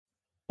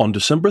On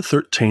December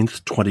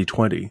 13th,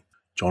 2020,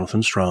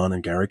 Jonathan Strahan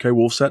and Gary K.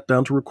 Wolfe sat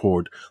down to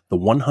record the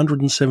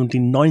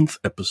 179th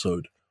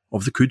episode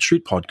of the Coode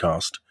Street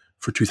podcast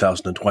for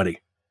 2020.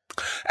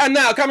 And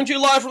now, coming to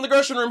you live from the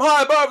Gershon Room,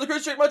 high above the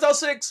Coode Street Motel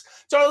 6,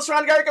 Jonathan Strahan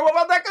and Gary K. Wolfe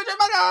on that Coode Street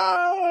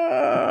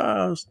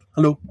podcast.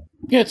 Hello.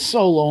 It's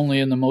so lonely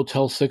in the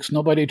Motel 6.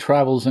 Nobody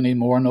travels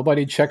anymore.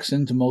 Nobody checks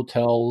into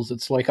motels.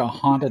 It's like a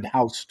haunted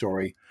house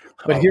story.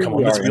 But here come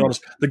on, let's be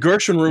honest. The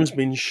Gershon Room's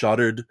been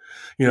shuttered.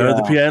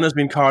 The piano's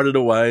been carted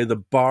away. The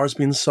bar's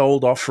been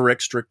sold off for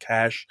extra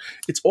cash.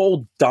 It's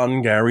all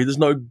done, Gary. There's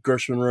no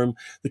Gershon Room.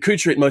 The Coode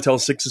Street Motel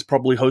 6 is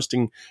probably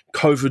hosting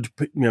COVID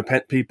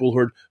people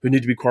who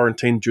need to be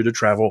quarantined due to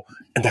travel,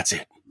 and that's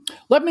it.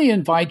 Let me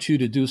invite you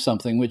to do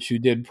something which you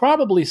did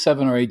probably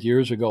 7 or 8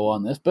 years ago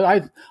on this,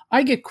 but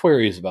I get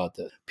queries about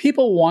this.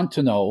 People want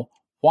to know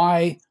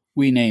why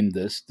we named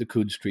this the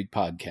Coode Street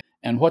podcast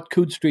and what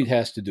Coode Street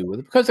has to do with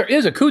it, because there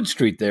is a Coode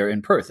Street there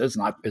in Perth, is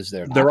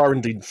there not? There are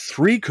indeed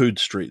 3 Coode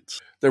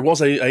Streets. There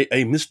was a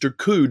Mr.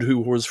 Coode who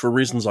was, for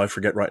reasons I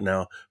forget right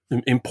now,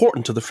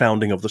 important to the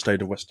founding of the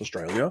state of West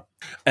Australia.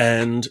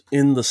 And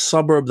in the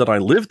suburb that I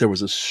lived, there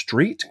was a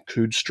street,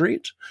 Coode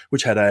Street,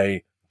 which had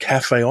a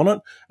cafe on it,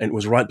 and it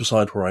was right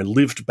beside where I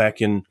lived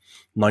back in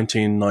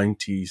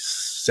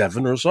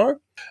 1997 or so.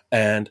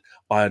 And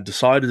I had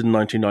decided in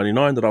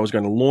 1999 that I was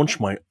going to launch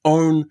my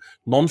own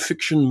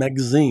nonfiction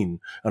magazine.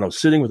 And I was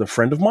sitting with a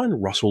friend of mine,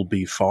 Russell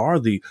B. Farr,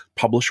 the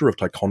publisher of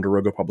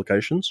Ticonderoga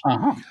Publications.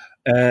 Uh-huh.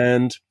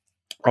 And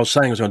I was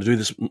saying I was going to do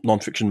this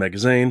nonfiction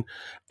magazine,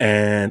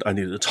 and I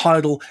needed a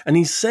title. And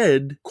he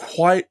said,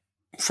 quite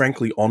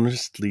frankly,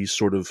 honestly,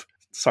 sort of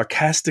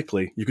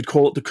sarcastically, you could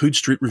call it the Coode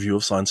Street Review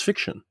of Science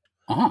Fiction.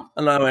 Uh-huh.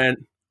 And I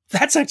went,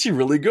 that's actually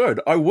really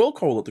good. I will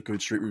call it the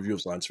Coode Street Review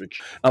of Science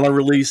Fiction. And I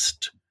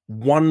released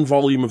 1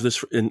 volume of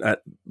this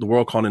at the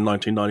Worldcon in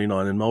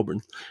 1999 in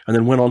Melbourne, and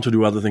then went on to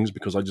do other things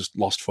because I just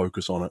lost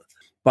focus on it.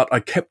 But I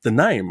kept the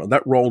name.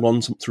 That rolled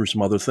on through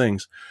some other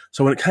things.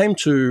 So when it came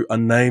to a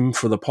name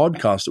for the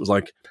podcast, it was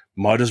like,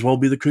 might as well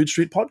be the Coode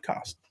Street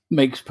podcast.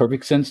 Makes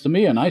perfect sense to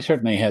me, and I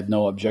certainly had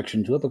no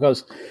objection to it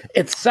because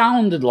it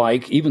sounded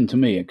like, even to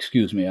me, I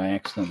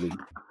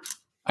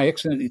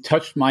accidentally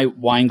touched my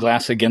wine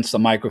glass against the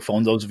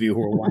microphone, those of you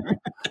who are wondering.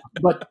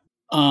 But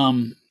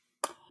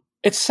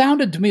it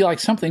sounded to me like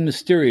something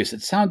mysterious.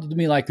 It sounded to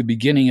me like the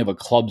beginning of a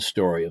club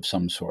story of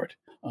some sort.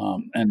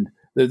 And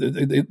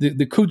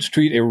the Coode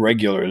Street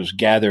irregulars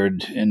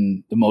gathered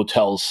in the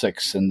Motel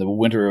 6 in the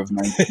winter of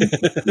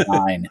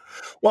 1959.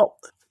 Well,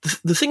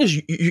 the thing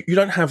is, you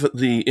don't have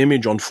the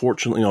image,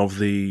 unfortunately, of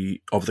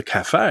the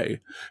cafe,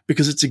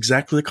 because it's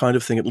exactly the kind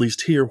of thing, at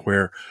least here,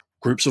 where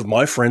groups of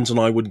my friends and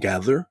I would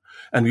gather,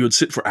 and we would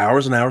sit for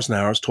hours and hours and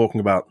hours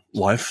talking about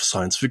life,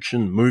 science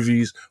fiction,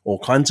 movies, all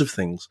kinds of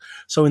things.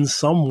 So in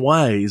some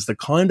ways, the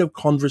kind of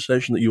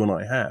conversation that you and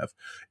I have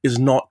is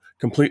not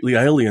completely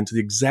alien to the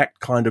exact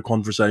kind of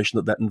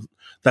conversation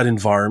that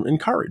environment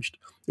encouraged.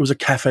 It was a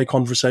cafe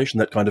conversation,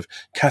 that kind of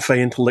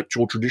cafe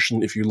intellectual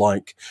tradition, if you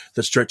like,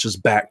 that stretches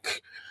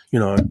back,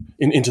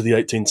 into the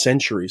 18th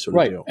century sort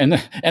of deal. And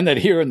that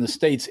here in the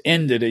States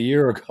ended a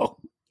year ago.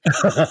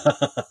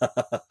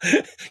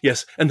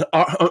 Yes, and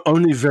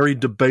only very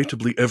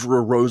debatably ever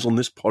arose on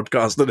this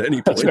podcast at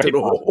any point at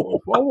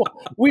all. Well,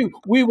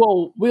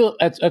 we'll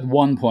at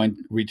one point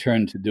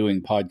return to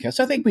doing podcasts.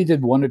 I think we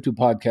did 1 or 2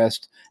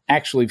 podcasts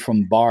actually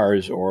from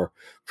bars or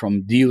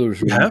from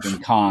dealers' rooms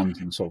and cons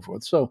and so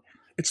forth. So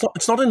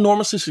it's not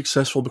enormously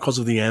successful because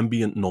of the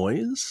ambient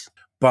noise.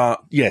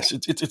 But yes,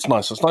 it's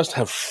nice. It's nice to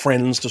have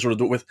friends to sort of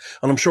do it with.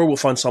 And I'm sure we'll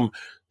find some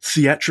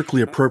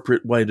theatrically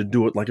appropriate way to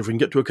do it. Like if we can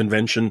get to a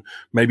convention,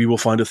 maybe we'll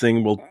find a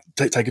thing. We'll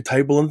take a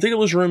table in the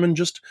dealer's room and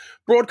just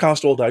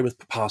broadcast all day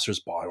with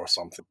passersby or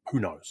something. Who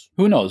knows?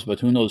 But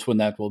who knows when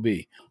that will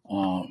be?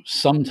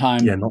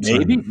 Sometime,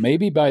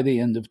 maybe by the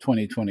end of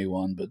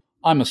 2021. But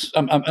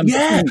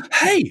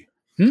Hey.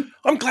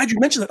 I'm glad you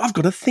mentioned that. I've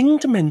got a thing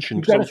to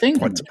mention because I was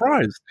quite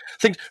surprised.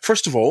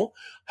 First of all,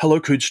 hello,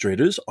 Coode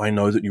Streeters. I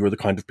know that you are the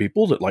kind of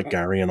people that, like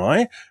Gary and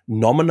I,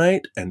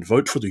 nominate and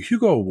vote for the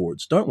Hugo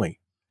Awards, don't we?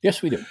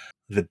 Yes, we do.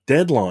 The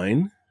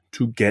deadline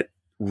to get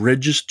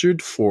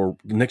registered for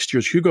next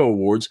year's Hugo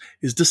Awards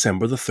is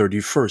December the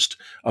 31st,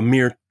 a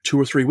mere 2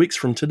 or 3 weeks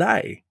from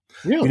today.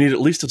 Really? You need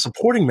at least a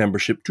supporting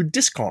membership to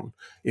Discon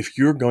if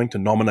you're going to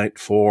nominate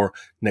for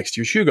next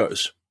year's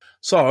Hugos.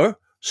 So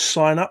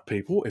sign up,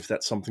 people, if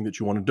that's something that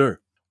you want to do.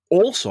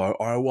 Also,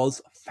 I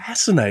was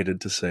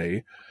fascinated to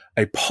see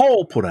a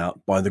poll put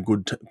out by the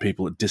good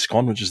people at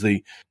Discon, which is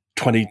the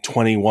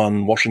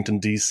 2021 Washington,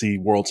 D.C.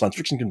 World Science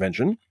Fiction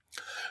Convention,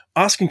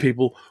 asking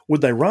people,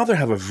 would they rather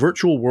have a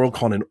virtual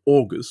Worldcon in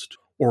August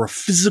or a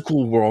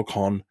physical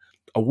Worldcon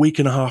a week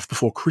and a half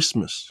before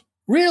Christmas?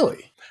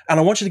 Really? And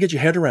I want you to get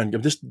your head around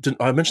this.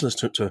 I mentioned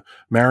this to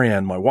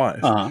Marianne, my wife,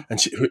 and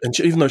she,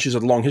 even though she's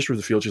had a long history of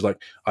the field, she's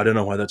like, I don't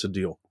know why that's a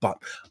deal.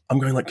 But I'm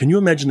going like, can you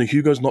imagine the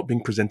Hugos not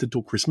being presented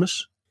till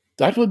Christmas?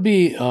 That would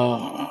be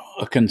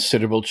a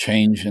considerable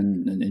change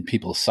in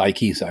people's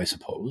psyches, I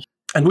suppose.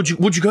 And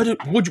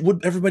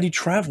would everybody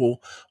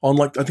travel on,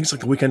 like, I think it's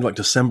like the weekend, like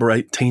December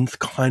 18th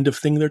kind of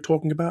thing they're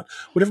talking about?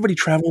 Would everybody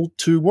travel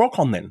to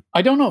Worldcon then?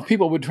 I don't know if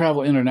people would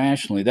travel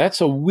internationally.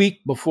 That's a week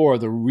before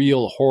the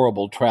real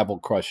horrible travel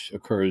crush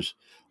occurs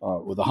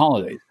with the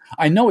holidays.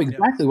 I know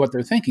exactly what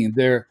they're thinking.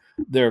 They're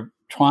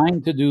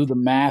trying to do the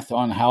math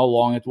on how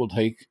long it will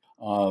take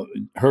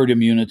herd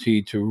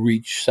immunity to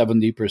reach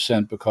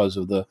 70% because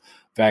of the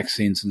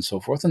vaccines and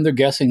so forth. And they're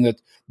guessing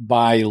that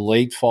by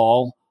late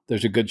fall,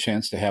 there's a good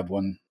chance to have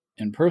one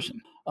in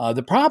person.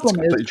 The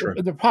problem is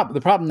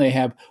the problem they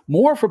have,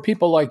 more for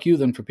people like you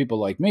than for people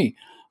like me,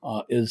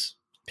 is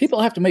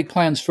people have to make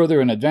plans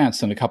further in advance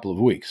than a couple of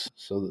weeks.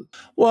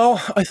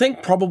 Well, I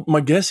think probably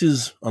my guess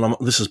is, and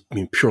this is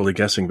purely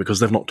guessing because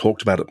they've not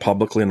talked about it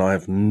publicly, and I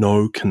have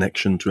no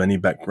connection to any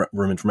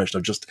backroom information.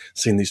 I've just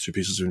seen these two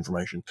pieces of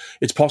information.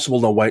 It's possible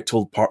they'll wait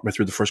till partway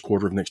through the first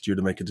quarter of next year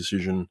to make a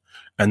decision,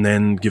 and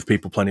then give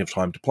people plenty of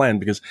time to plan.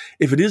 Because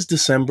if it is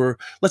December,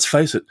 let's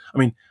face it. I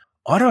mean,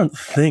 I don't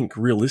think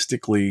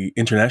realistically,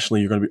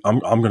 internationally, I'm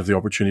going to have the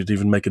opportunity to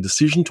even make a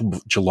decision to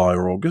July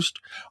or August.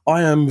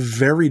 I am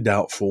very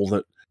doubtful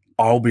that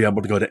I'll be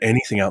able to go to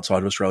anything outside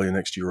of Australia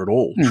next year at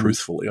all,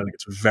 truthfully. I think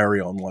it's very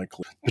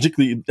unlikely.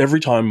 Particularly every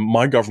time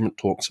my government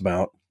talks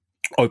about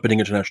opening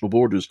international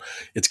borders,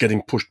 it's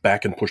getting pushed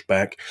back and pushed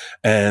back.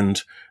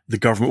 And the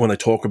government, when they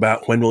talk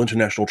about when will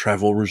international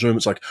travel resume,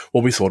 it's like,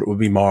 well, we thought it would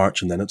be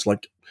March, and then it's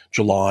like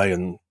July,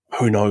 and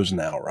who knows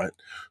now, right?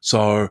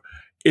 So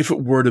if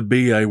it were to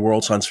be a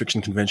World Science Fiction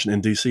Convention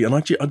in DC, and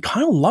actually, I'd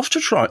kind of love to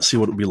try and see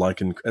what it would be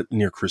like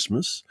near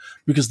Christmas,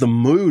 because the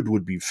mood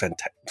would be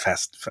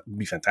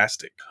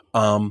fantastic.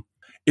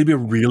 It'd be a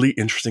really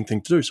interesting thing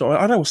to do. So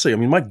I don't know, we'll see. I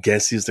mean, my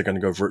guess is they're going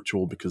to go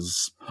virtual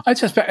because I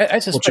suspect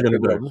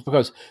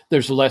because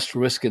there's less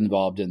risk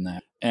involved in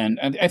that, and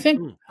I think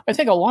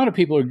a lot of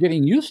people are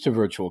getting used to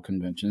virtual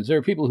conventions. There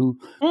are people who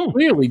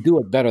clearly do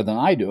it better than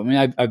I do. I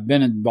mean, I've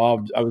been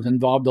involved. I was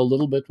involved a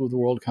little bit with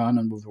Worldcon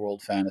and with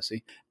World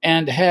Fantasy,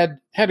 and had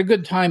a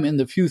good time in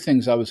the few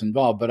things I was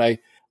involved. But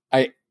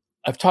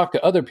I've talked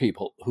to other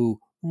people who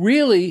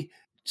really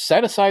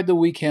set aside the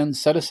weekend,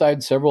 set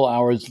aside several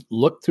hours,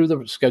 looked through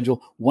the schedule,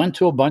 went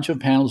to a bunch of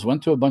panels,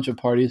 went to a bunch of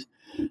parties,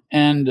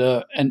 and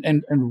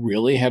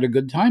really had a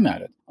good time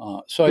at it.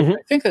 So I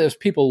think that as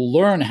people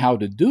learn how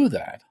to do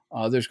that,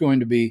 there's going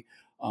to be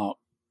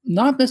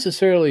not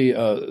necessarily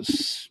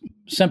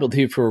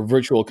sympathy for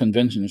virtual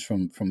conventions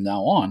from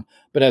now on,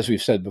 but as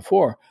we've said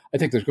before, I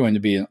think there's going to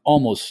be an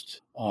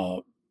almost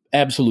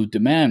absolute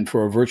demand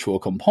for a virtual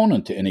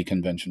component to any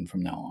convention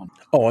from now on.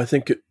 Oh, I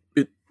think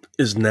it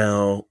is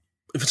now.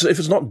 If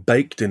it's not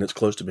baked in, it's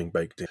close to being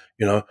baked in.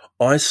 You know,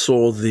 I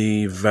saw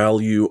the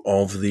value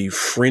of the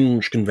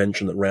Fringe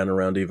convention that ran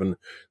around even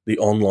the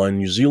online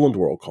New Zealand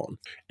Worldcon,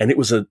 and it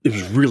was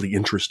really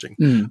interesting.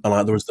 And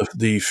there was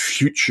the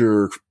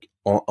Future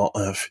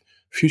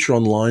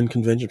Online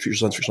Convention, Future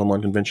Science Fiction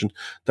Online Convention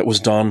that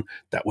was done.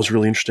 That was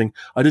really interesting.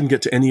 I didn't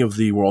get to any of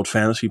the World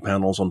Fantasy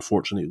panels,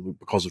 unfortunately,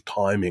 because of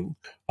timing.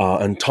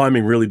 And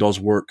timing really does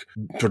work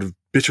sort of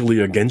bitterly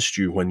against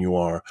you when you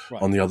are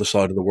on the other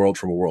side of the world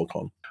from a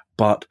Worldcon.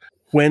 But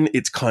when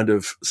it's kind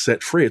of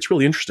set free, it's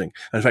really interesting.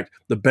 And in fact,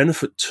 the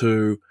benefit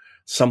to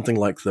something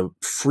like the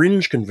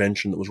Fringe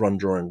convention that was run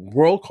during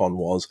Worldcon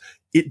was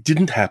it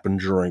didn't happen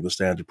during the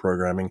standard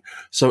programming.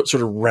 So it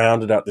sort of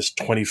rounded out this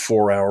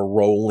 24-hour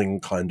rolling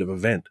kind of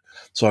event.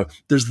 So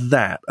there's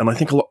that. And I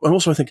think I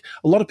also think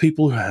a lot of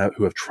people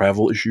who have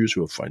travel issues,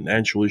 who have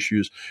financial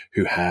issues,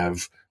 who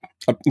have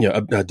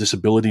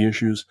disability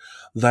issues,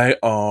 they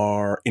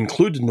are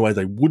included in a way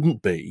they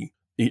wouldn't be,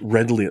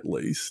 readily at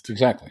least,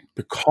 exactly,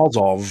 because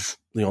of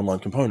the online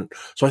component.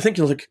 So I think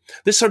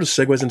this sort of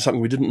segues into something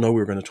we didn't know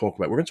we were going to talk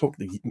about. We're going to talk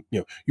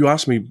you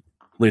asked me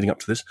leading up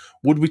to this,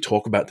 would we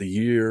talk about the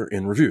year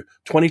in review,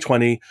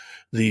 2020,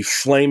 the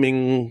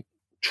flaming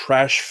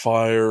trash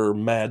fire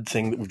mad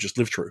thing that we've just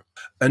lived through?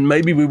 And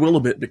maybe we will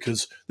a bit,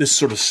 because this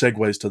sort of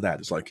segues to that.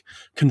 It's like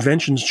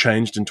conventions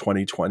changed in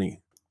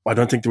 2020. I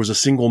don't think there was a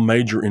single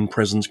major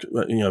in-person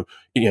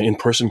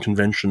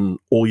convention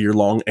all year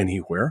long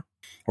anywhere.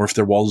 Or if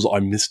there was, I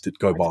missed it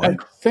go by. I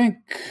think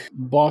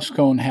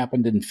BosCon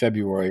happened in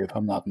February, if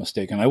I'm not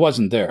mistaken. I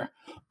wasn't there.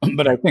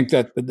 But I think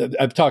that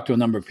I've talked to a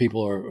number of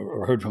people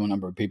or heard from a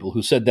number of people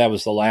who said that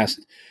was the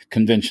last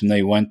convention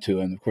they went to.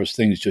 And, of course,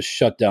 things just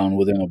shut down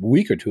within a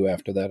week or two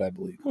after that, I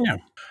believe. Yeah.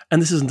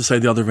 And this isn't to say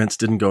the other events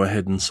didn't go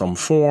ahead in some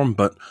form,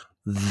 but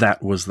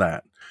that was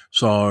that.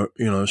 So,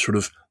 sort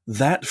of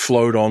that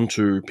flowed on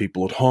to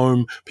people at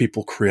home,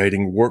 people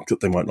creating work that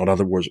they might not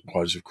otherwise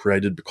have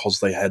created because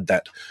they had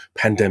that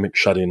pandemic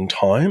shut-in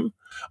time,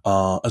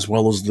 as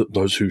well as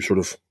those who sort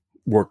of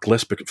worked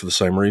less for the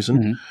same reason.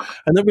 Mm-hmm.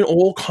 And there have been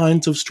all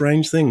kinds of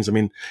strange things. I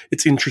mean,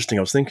 it's interesting.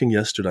 I was thinking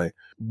yesterday,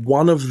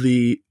 one of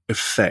the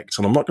effects,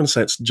 and I'm not going to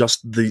say it's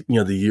just the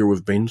year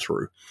we've been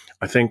through,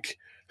 I think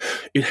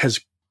it has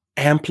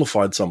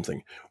amplified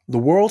something. The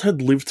world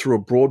had lived through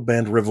a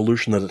broadband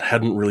revolution that it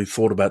hadn't really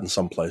thought about in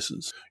some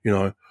places.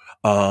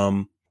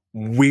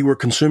 We were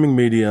consuming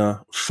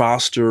media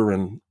faster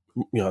and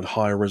at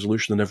higher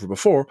resolution than ever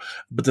before.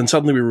 But then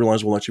suddenly we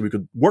realized, well, actually, we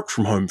could work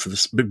from home for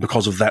this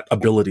because of that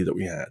ability that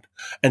we had.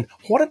 And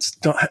what it's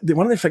done,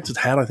 one of the effects it's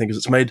had, I think, is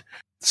it's made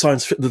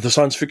the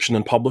science fiction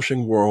and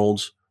publishing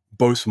worlds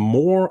both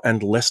more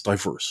and less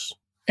diverse.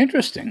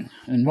 Interesting.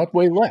 In what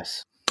way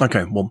less?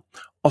 Okay, well,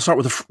 I'll start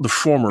with the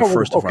former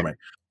first, if I may.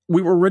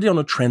 We were already on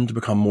a trend to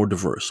become more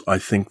diverse. I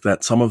think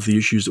that some of the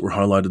issues that were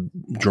highlighted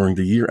during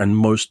the year, and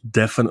most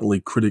definitely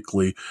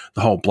critically,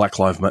 the whole Black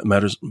Lives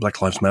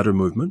Matter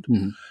movement,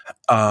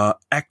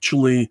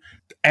 actually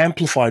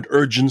amplified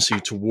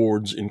urgency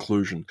towards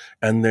inclusion.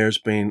 And there's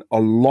been a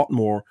lot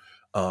more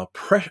a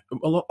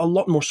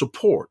lot more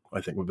support,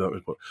 I think, a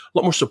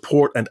lot more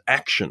support and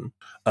action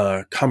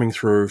coming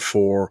through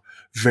for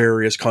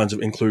various kinds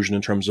of inclusion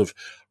in terms of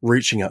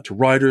reaching out to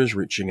writers,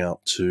 reaching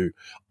out to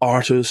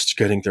artists,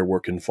 getting their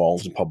work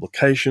involved in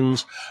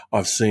publications.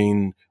 I've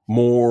seen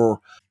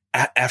more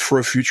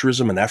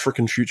Afrofuturism and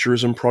African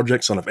futurism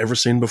projects than I've ever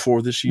seen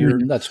before this year.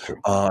 That's true.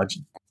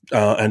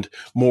 And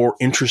more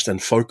interest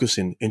and focus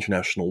in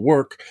international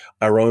work.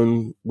 Our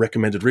own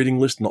recommended reading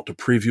list, not to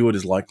preview it,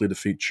 is likely to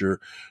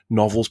feature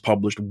novels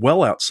published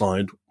well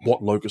outside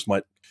what Locust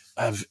might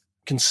have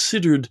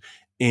considered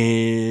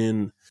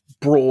in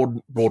broad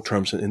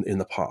terms in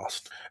the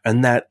past.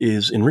 And that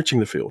is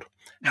enriching the field.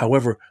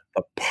 However,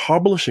 the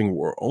publishing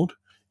world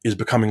is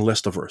becoming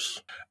less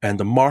diverse, and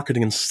the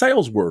marketing and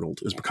sales world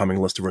is becoming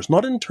less diverse,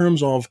 not in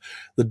terms of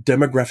the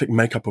demographic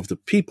makeup of the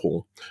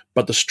people,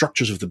 but the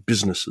structures of the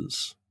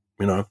businesses.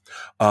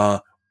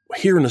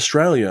 Here in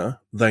Australia,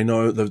 they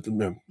know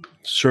the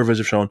surveys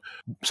have shown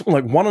something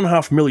like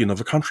 1.5 million of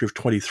a country of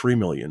 23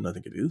 million, I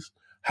think it is,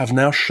 have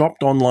now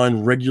shopped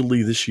online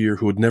regularly this year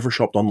who had never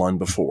shopped online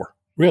before.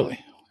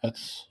 Really?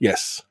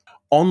 Yes.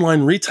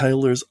 Online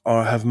retailers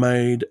have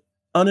made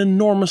an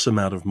enormous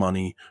amount of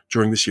money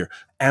during this year.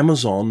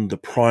 Amazon, the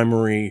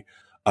primary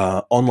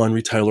online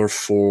retailer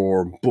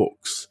for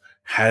books,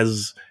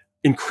 has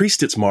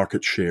increased its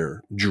market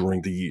share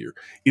during the year.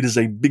 It is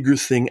a bigger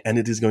thing, and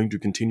it is going to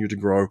continue to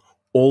grow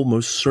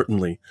almost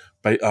certainly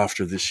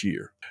after this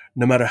year.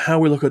 No matter how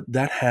we look at it,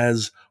 that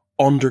has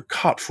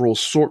undercut, for all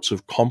sorts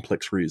of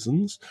complex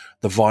reasons,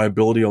 the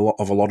viability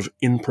of a lot of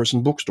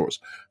in-person bookstores.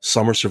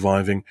 Some are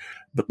surviving,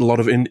 but a lot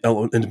of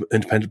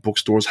independent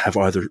bookstores have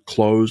either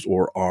closed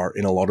or are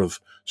in a lot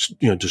of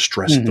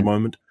distress at the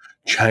moment.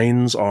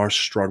 Chains are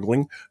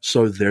struggling,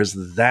 so there's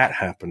that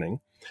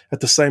happening.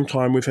 At the same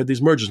time, we've had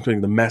these mergers,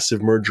 including the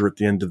massive merger at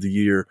the end of the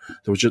year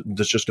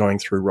that's just going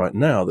through right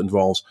now that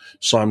involves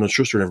Simon &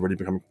 Schuster and everybody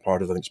becoming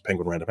part of, I think it's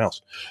Penguin Random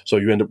House. So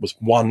you end up with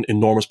one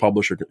enormous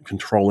publisher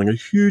controlling a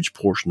huge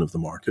portion of the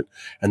market,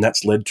 and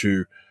that's led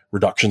to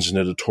reductions in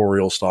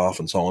editorial staff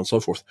and so on and so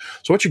forth.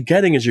 So what you're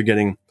getting is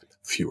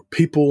fewer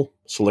people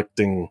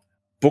selecting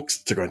books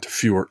to go into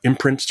fewer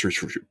imprints, to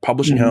fewer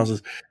publishing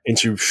houses,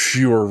 into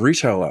fewer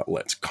retail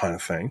outlets kind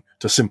of thing,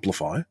 to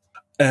simplify.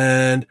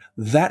 And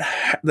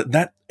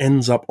that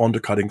ends up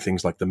undercutting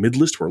things like the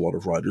mid-list, where a lot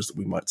of writers that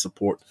we might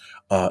support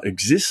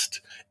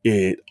exist.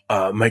 It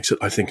makes it,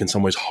 I think, in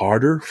some ways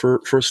harder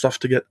for stuff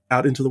to get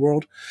out into the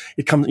world.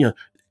 It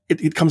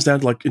comes down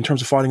to, like, in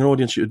terms of finding an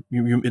audience, it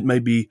may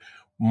be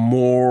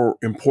more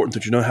important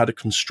that you know how to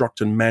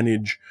construct and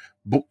manage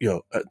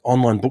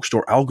online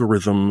bookstore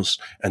algorithms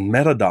and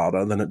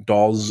metadata than it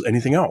does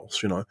anything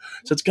else. So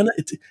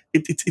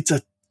it's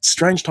a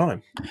strange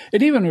time.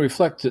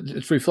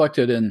 It's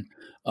reflected in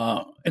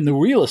the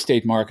real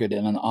estate market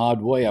in an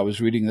odd way. I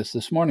was reading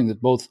this morning that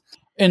both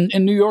in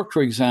New York,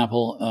 for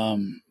example,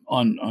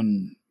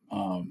 on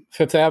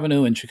Fifth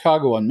Avenue, in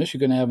Chicago on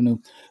Michigan Avenue,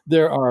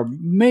 there are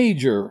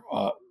major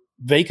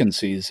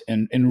vacancies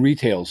in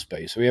retail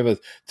space. We have a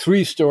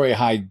 3-story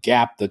high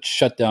Gap that's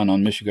shut down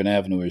on Michigan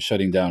Avenue, or is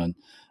shutting down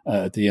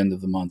at the end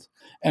of the month.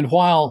 And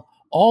while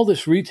all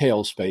this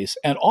retail space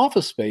and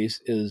office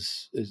space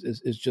is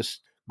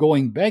just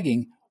going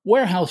begging,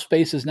 warehouse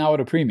space is now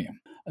at a premium.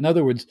 In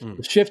other words,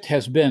 the shift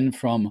has been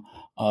from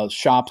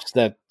shops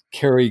that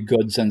carry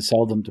goods and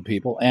sell them to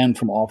people, and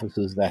from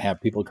offices that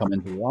have people come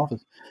into the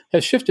office,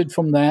 has shifted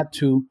from that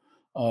to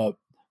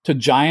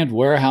giant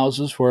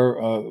warehouses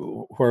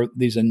where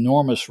these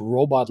enormous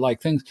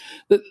robot-like things.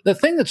 The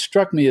thing that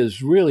struck me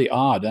is really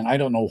odd, and I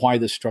don't know why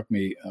this struck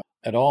me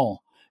at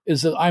all,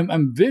 is that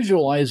I'm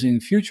visualizing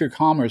future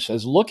commerce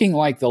as looking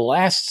like the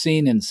last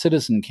scene in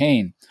Citizen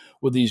Kane,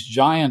 with these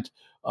giant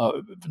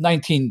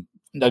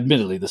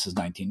admittedly, this is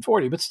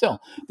 1940, but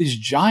still, these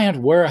giant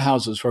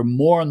warehouses where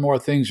more and more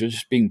things are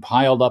just being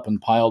piled up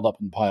and piled up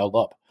and piled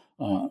up.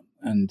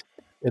 And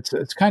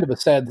it's kind of a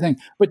sad thing.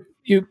 But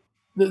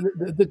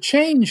the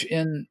change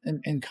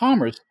in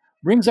commerce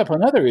brings up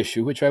another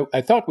issue, which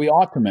I thought we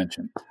ought to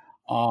mention.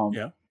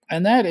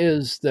 And that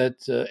is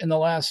that in the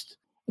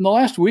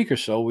last week or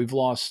so, we've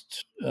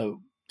lost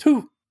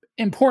 2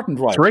 important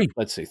writers. 3.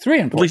 Let's see, 3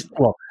 important. At least,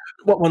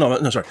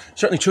 no, sorry.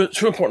 Certainly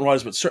two important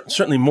writers, but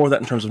certainly more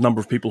that in terms of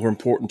number of people who are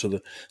important to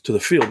the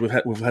field.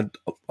 We've had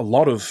a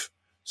lot of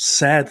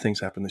sad things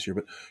happen this year,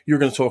 but you're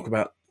going to talk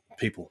about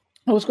people.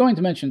 I was going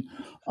to mention,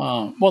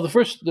 the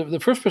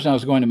first person I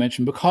was going to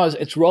mention, because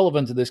it's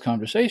relevant to this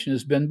conversation,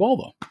 is Ben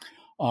Bova,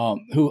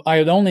 who I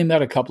had only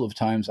met a couple of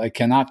times. I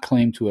cannot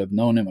claim to have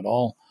known him at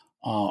all.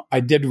 I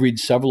did read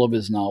several of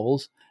his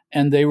novels,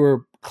 and they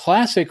were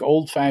classic,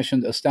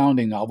 old-fashioned,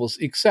 astounding novels,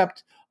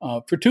 except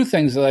for two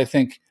things that I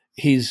think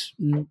he's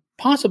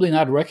possibly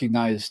not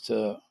recognized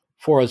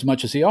for as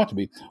much as he ought to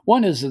be.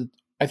 One is that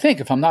I think,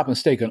 if I'm not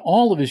mistaken,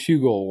 all of his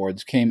Hugo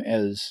Awards came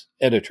as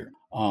editor.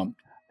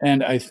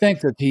 And I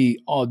think that he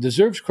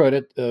deserves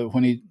credit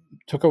when he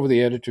took over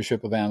the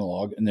editorship of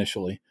Analog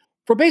initially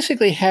for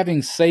basically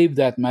having saved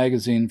that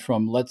magazine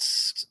from,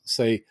 let's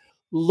say,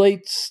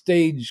 late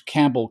stage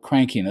Campbell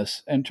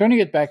crankiness and turning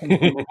it back into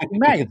a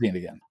magazine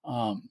again.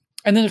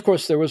 And then, of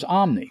course, there was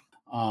Omni.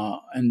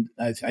 And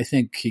I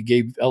think he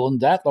gave Ellen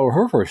Datlow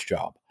her first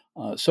job.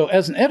 So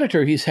as an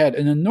editor, he's had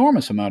an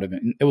enormous amount of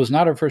it. It was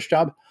not her first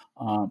job.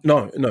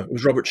 No, it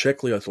was Robert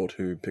Sheckley, I thought,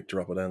 who picked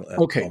her up at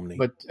Omni.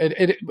 But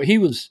he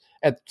was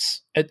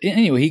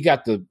anyway. He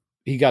got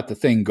the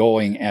thing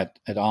going at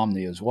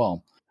Omni as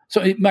well.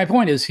 So my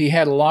point is, he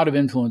had a lot of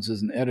influence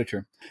as an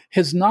editor.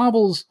 His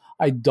novels,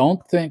 I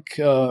don't think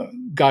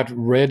got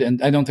read,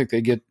 and I don't think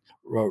they get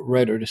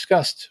read or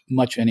discussed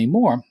much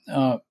anymore,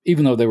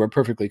 even though they were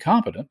perfectly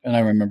competent, and I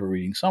remember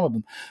reading some of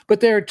them.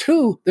 But there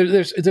are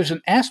there's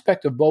an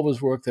aspect of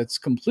Bova's work that's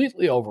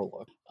completely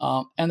overlooked,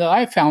 and that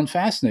I found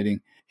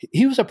fascinating.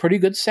 He was a pretty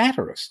good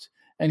satirist,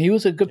 and he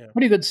was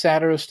pretty good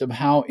satirist of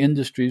how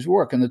industries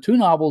work. And the two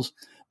novels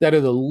that are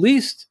the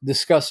least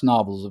discussed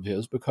novels of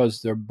his,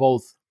 because they're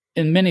both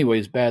in many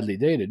ways badly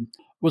dated,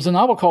 was a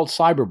novel called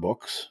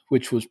Cyberbooks,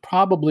 which was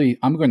probably,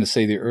 I'm going to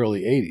say, the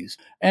early 80s.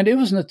 And it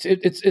was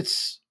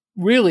it's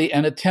really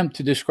an attempt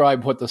to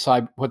describe what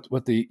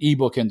the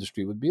ebook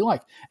industry would be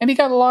like. And he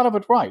got a lot of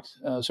it right,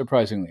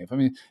 surprisingly. I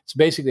mean, it's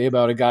basically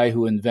about a guy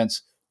who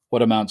invents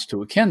what amounts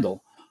to a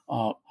Kindle.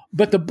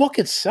 But the book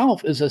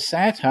itself is a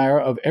satire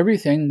of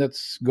everything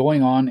that's was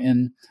going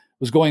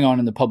on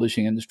in the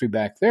publishing industry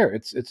back there.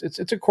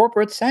 It's a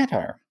corporate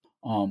satire.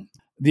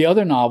 The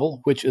other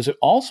novel, which is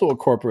also a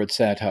corporate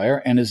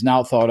satire and is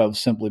now thought of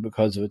simply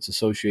because of its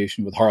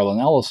association with Harlan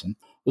Ellison,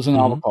 was a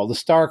novel called The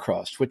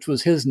Star-Crossed, which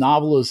was his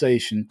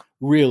novelization,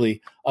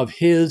 really, of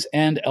his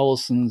and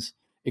Ellison's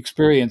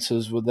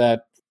experiences with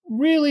that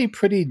really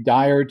pretty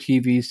dire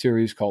TV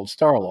series called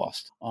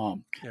Star-Lost.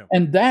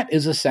 And that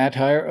is a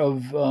satire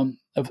of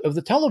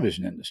the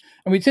television industry.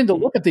 And we tend to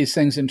look at these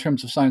things in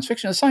terms of science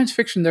fiction. As science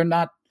fiction, they're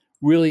not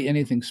really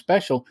anything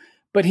special,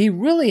 but he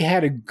really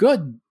had a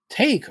good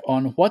take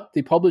on what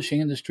the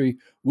publishing industry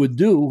would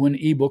do when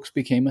ebooks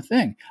became a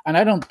thing. And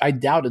I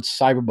doubt it's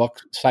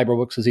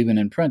Cyberbooks is even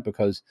in print,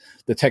 because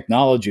the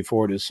technology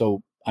for it is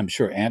so, I'm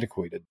sure,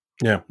 antiquated.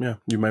 Yeah,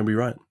 you may be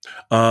right.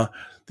 One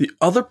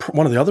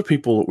of the other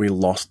people that we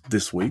lost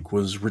this week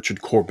was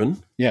Richard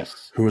Corben.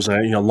 Yes, who was a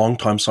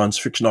longtime science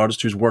fiction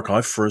artist whose work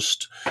I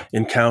first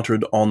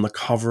encountered on the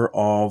cover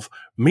of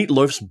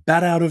Meatloaf's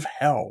Bat Out of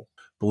Hell.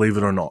 Believe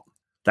it or not,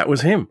 that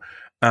was him.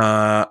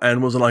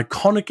 And was an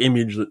iconic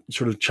image that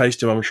sort of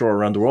chased him, I'm sure,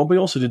 around the world. But he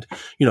also did,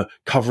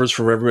 covers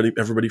for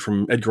everybody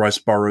from Edgar Rice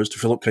Burroughs to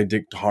Philip K.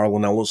 Dick to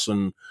Harlan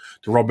Ellison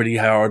to Robert E.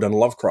 Howard and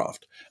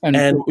Lovecraft.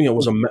 And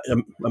was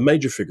a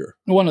major figure.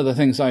 One of the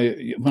things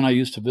when I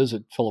used to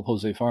visit Philip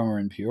Jose Farmer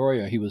in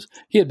Peoria,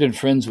 he had been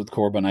friends with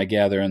Corben, I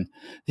gather, and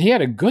he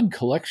had a good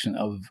collection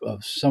of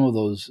some of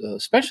those,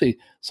 especially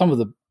some of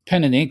the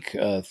pen and ink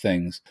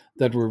things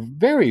that were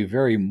very,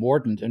 very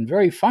mordant and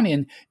very funny.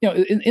 And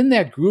in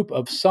that group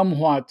of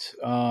somewhat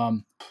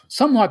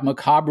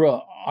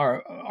macabre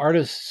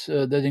artists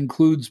that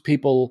includes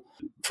people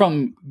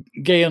from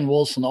Gay and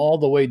Wilson all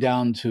the way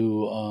down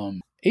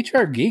to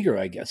H.R. Giger,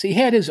 I guess. He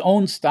had his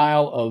own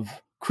style of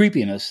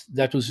creepiness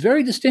that was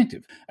very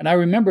distinctive. And I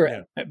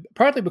remember,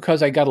 partly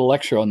because I got a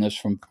lecture on this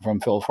from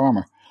Phil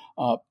Farmer,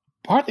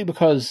 partly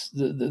because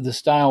the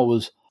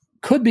style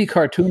could be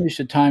cartoonish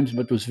at times,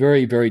 but was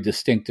very, very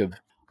distinctive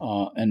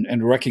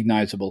and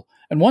recognizable.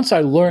 And once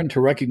I learned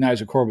to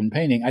recognize a Corben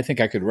painting, I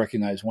think I could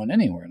recognize one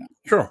anywhere now.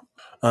 Sure.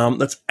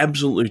 That's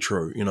absolutely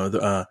true.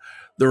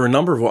 There are a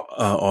number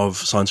of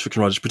science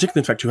fiction writers,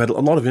 particularly, in fact, who had a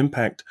lot of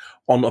impact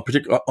on a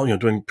particular,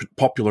 doing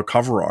popular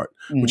cover art,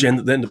 which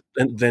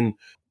then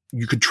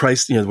you could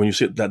trace, when you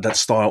see that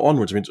style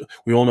onwards. I mean,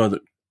 we all know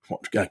that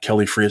what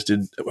Kelly Freas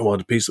did,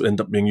 a piece that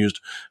ended up being used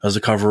as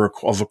a cover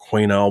of a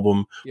Queen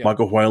album. Yeah.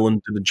 Michael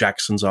Whalen did the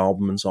Jacksons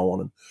album and so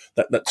on. And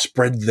that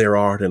spread their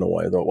art in a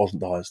way, though it wasn't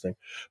the highest thing.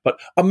 But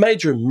a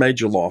major,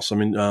 major loss. I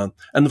mean, and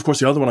of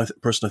course, the other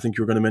person I think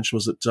you were going to mention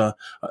was that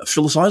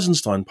Phyllis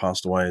Eisenstein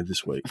passed away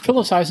this week.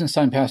 Phyllis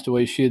Eisenstein passed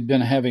away. She had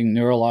been having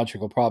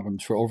neurological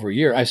problems for over a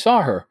year. I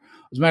saw her.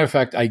 As a matter of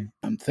fact,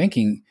 I'm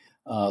thinking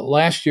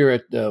last year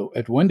at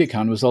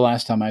WindyCon was the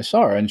last time I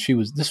saw her, and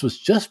this was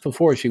just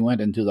before she went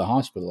into the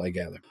hospital, I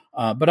gather.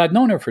 But I'd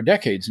known her for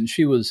decades, and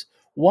she was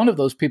one of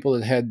those people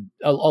that had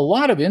a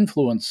lot of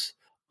influence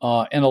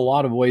in a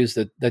lot of ways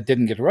that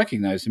didn't get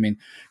recognized. I mean,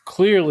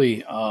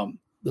 clearly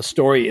the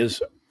story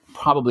is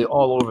probably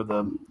all over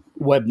the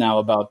web now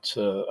about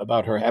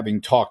her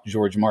having talked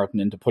George Martin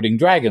into putting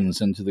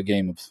dragons into the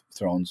Game of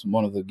Thrones. And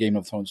one of the Game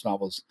of Thrones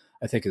novels,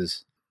 I think,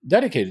 is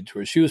dedicated to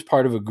her. She was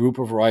part of a group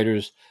of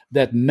writers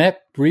that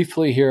met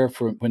briefly here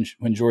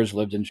when George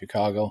lived in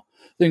Chicago.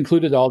 They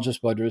included Aldous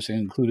Budrus, they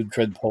included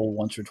Treadpole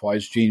once or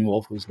twice. Gene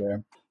Wolfe was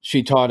there.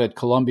 She taught at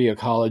Columbia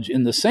College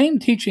in the same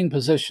teaching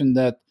position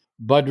that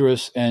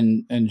Budrus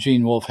and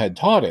Gene Wolfe had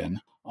taught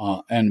in,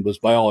 and was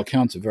by all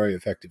accounts a very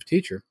effective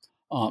teacher.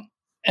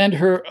 And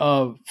her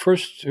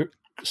first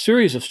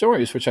series of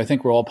stories, which I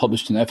think were all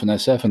published in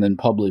FNSF and then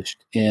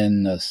published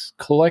in a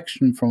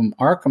collection from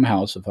Arkham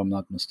House, if I'm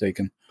not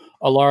mistaken,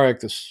 Alaric,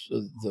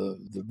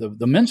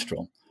 the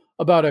minstrel,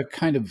 about a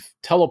kind of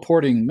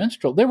teleporting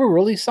minstrel. They were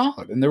really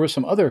solid. And there were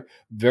some other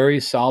very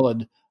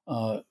solid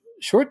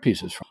short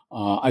pieces.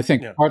 I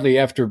think partly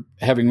after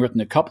having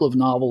written a couple of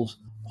novels,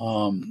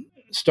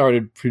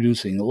 started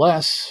producing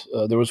less.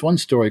 There was one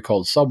story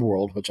called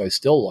Subworld, which I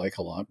still like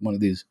a lot, one of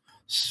these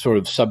sort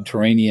of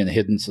subterranean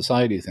hidden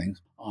society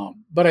things.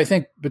 But I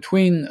think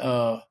between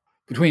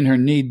her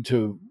need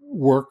to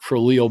work for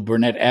Leo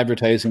Burnett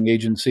Advertising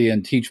Agency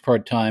and teach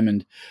part-time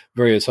and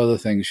various other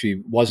things,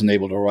 she wasn't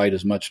able to write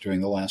as much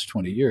during the last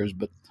 20 years.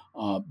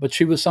 But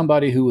she was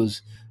somebody who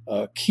was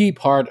a key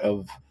part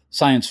of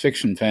science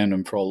fiction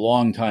fandom for a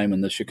long time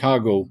in the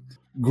Chicago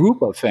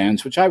group of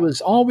fans, which I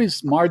was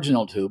always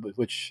marginal to, but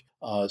which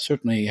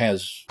certainly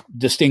has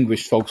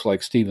distinguished folks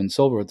like Steven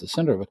Silver at the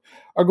center of it,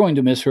 are going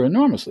to miss her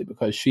enormously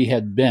because she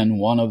had been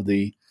one of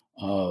the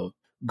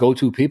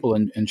go-to people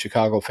in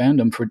Chicago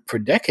fandom for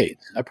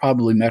decades. I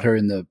probably met her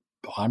in the,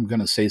 I'm going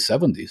to say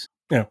 70s.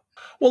 Yeah.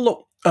 Well,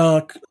 look,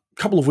 a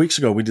couple of weeks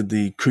ago we did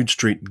the Coode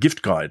Street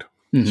gift guide.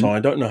 Mm-hmm. So I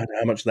don't know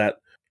how much that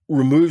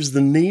removes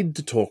the need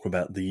to talk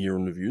about the year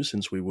in review,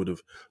 since we would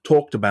have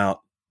talked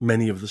about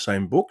many of the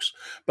same books.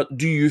 But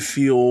do you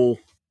feel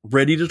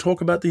ready to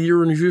talk about the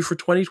year in review for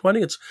 2020?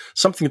 It's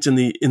something that's in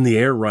the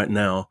air right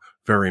now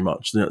very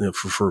much,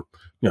 for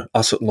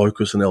us at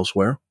Locus and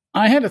elsewhere.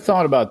 I had a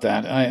thought about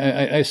that.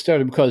 I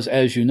started because,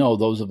 as you know,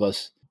 those of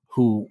us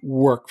who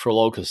work for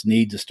Locus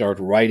need to start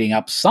writing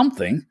up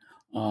something.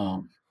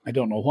 I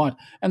don't know what.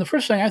 And the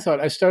first thing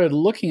I started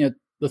looking at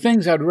the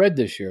things I'd read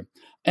this year.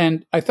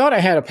 And I thought I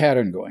had a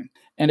pattern going.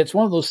 And it's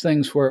one of those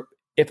things where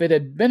if it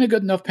had been a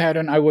good enough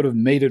pattern, I would have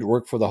made it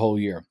work for the whole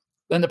year.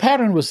 And the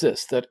pattern was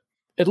this, that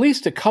at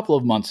least a couple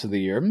of months of the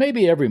year,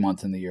 maybe every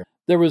month in the year,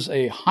 there was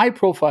a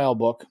high-profile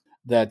book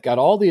that got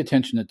all the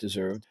attention it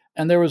deserved.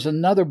 And there was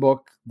another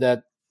book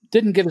that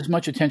didn't get as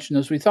much attention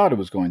as we thought it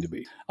was going to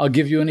be. I'll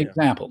give you an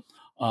example.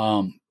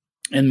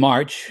 In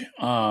March,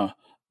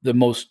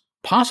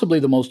 possibly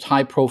the most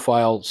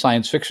high-profile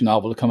science fiction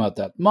novel to come out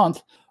that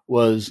month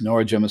was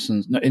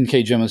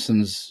N.K.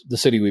 Jemison's The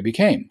City We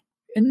Became.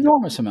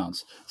 Enormous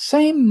amounts.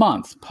 Same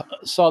month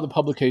saw the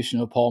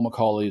publication of Paul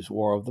Macaulay's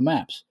War of the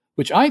Maps,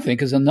 which I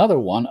think is another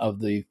one of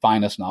the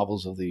finest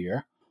novels of the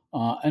year,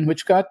 and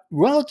which got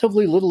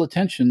relatively little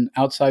attention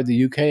outside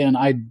the UK, and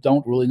I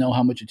don't really know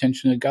how much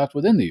attention it got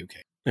within the UK.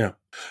 Yeah.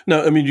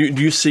 No, I mean,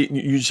 do you see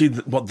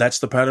that's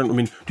the pattern? I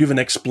mean, do you have an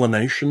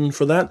explanation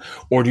for that,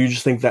 or do you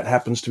just think that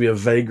happens to be a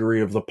vagary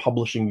of the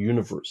publishing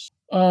universe?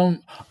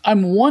 I'm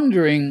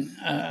wondering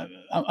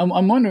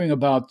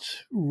about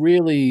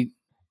really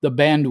the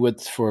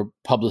bandwidth for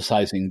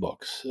publicizing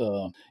books.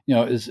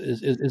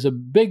 Is a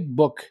big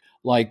book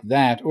like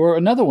that, or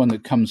another one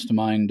that comes to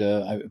mind,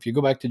 if you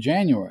go back to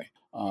January,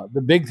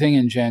 the big thing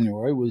in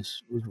January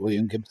was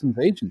William Gibson's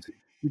Agency.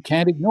 You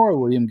can't ignore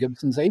William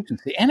Gibson's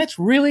Agency, and it's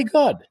really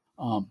good.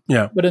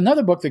 But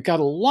another book that got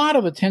a lot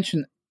of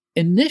attention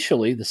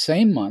initially the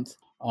same month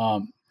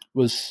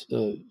was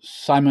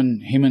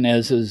Simon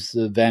Jimenez's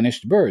The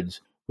Vanished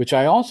Birds, which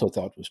I also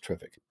thought was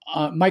terrific.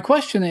 My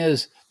question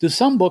is, do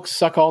some books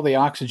suck all the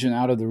oxygen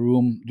out of the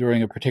room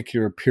during a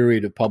particular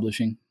period of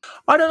publishing?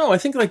 I don't know. I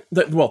think like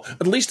that. Well,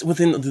 at least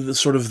within the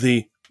sort of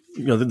the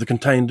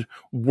contained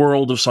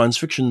world of science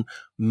fiction,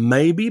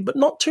 maybe, but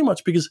not too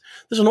much, because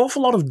there's an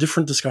awful lot of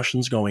different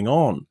discussions going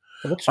on.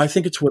 I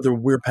think it's whether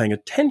we're paying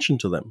attention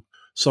to them.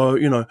 So,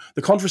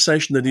 the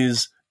conversation that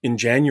is in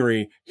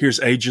January, here's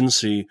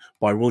Agency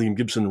by William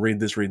Gibson, read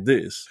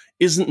this,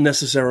 isn't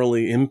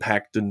necessarily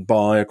impacted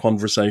by a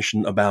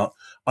conversation about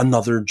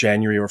another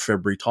January or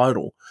February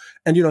title.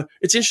 And,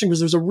 it's interesting because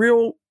there's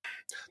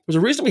a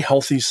reasonably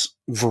healthy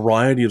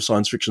variety of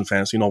science fiction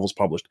fantasy novels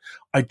published.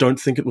 I don't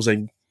think it was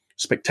a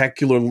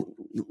spectacular,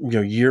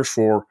 year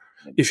for,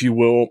 if you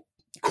will,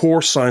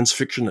 core science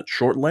fiction at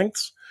short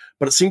lengths,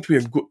 but it seemed to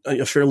be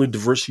a fairly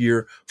diverse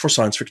year for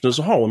science fiction as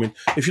a whole. I mean,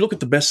 if you look at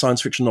the best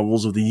science fiction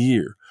novels of the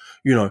year,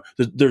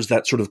 there's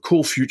that sort of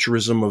cool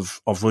futurism of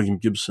William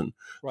Gibson.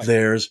 Right.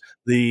 There's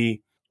the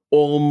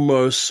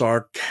almost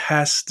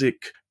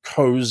sarcastic,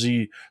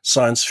 cozy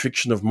science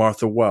fiction of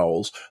Martha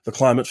Wells, the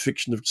climate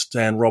fiction of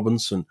Stan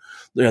Robinson,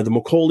 the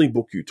Macaulay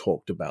book you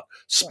talked about,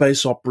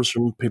 space operas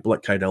from people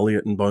like Kate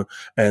Elliott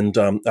and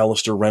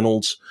Alistair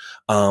Reynolds.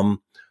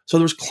 So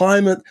there was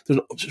climate,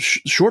 there's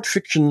short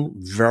fiction,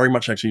 very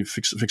much actually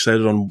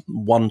fixated on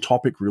one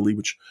topic, really,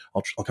 which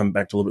I'll come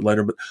back to a little bit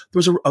later. But there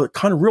was a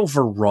kind of real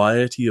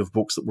variety of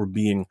books that were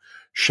being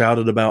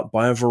shouted about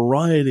by a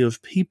variety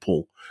of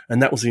people.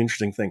 And that was the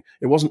interesting thing.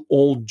 It wasn't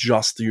all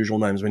just the usual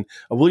names. I mean,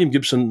 a William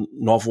Gibson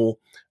novel,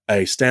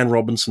 a Stan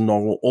Robinson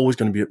novel, always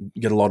going to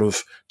get a lot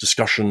of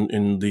discussion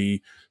in the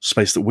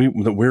space that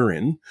we're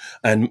in.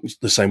 And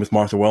the same with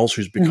Martha Wells,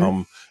 who's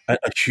become a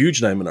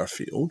huge name in our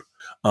field.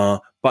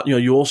 But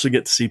you also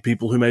get to see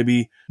people who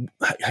maybe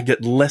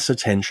get less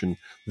attention,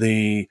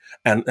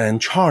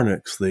 and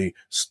Charnock's, the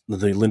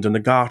Linda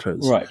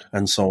Nagatas, right,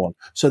 and so on.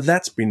 So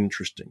that's been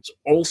interesting. It's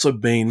also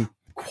been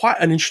quite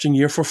an interesting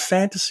year for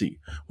fantasy.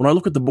 When I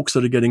look at the books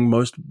that are getting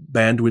most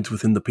bandwidth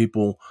within the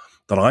people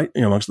that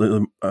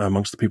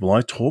amongst the people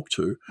I talk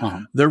to,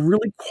 they're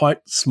really quite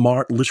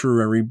smart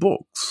literary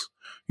books.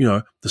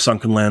 The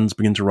Sunken Lands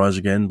Begin to Rise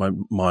Again by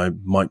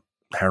Mike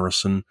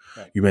Harrison.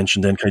 Right. You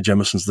mentioned N.K.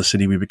 Jemisin's The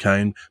City We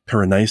Became,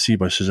 Piranesi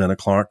by Susanna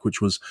Clarke, which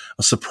was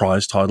a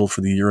surprise title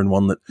for the year and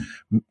one that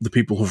the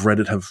people who've read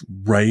it have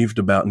raved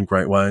about in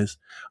great ways.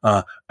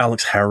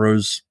 Alex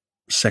Harrow's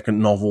second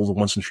novel, The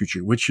Once and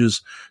Future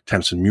Witches,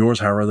 Tamsin Muir's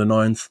Harrow the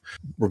Ninth,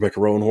 Rebecca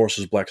Rowan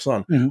Horse's Black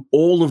Sun. Mm-hmm.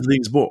 All of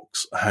these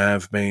books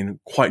have been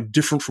quite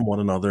different from one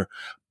another,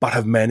 but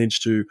have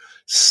managed to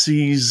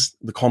seize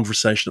the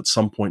conversation at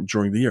some point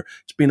during the year.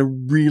 It's been a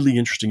really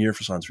interesting year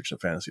for science fiction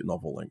and fantasy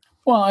noveling.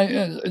 Well,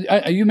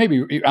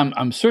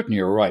 I'm certain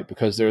you're right,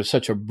 because there is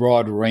such a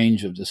broad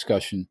range of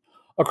discussion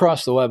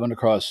across the web and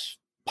across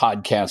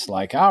podcasts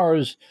like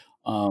ours,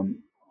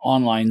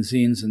 online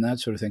zines and that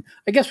sort of thing.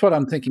 I guess what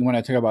I'm thinking when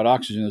I talk about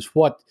Oxygen is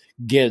what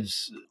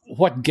gets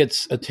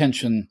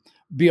attention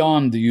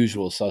beyond the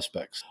usual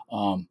suspects.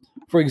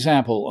 For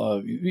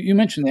example, you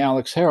mentioned the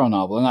Alex Harrow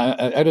novel, and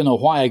I don't know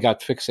why I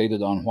got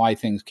fixated on why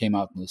things came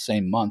out in the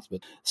same month, but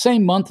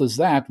same month as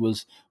that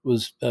was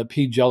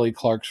P. Djeli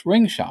Clark's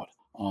Ring Shout,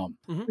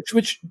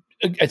 which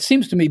it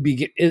seems to me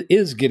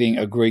is getting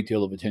a great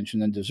deal of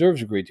attention and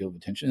deserves a great deal of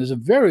attention. It's a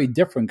very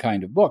different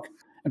kind of book.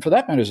 And for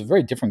that matter, it's a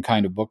very different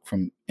kind of book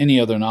from any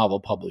other novel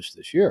published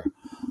this year.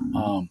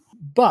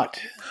 But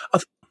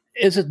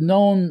is it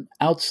known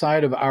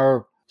outside of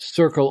our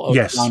circle of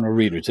genre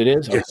readers? It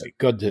is? Yes. Okay,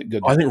 good.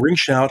 I think Ring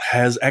Shout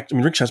has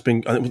Ring Shout's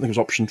been, I think it was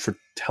optioned for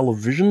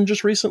television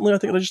just recently, I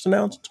think they just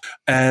announced.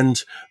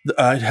 And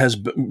it has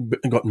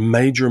got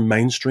major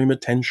mainstream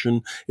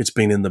attention. It's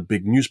been in the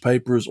big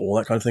newspapers, all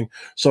that kind of thing.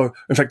 So,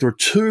 in fact, there were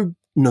two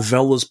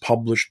novellas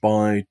published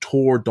by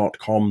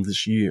Tor.com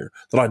this year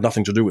that I had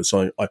nothing to do with,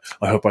 so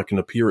I hope I can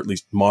appear at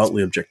least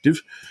mildly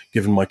objective,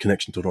 given my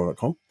connection to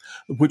Tor.com,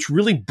 which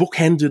really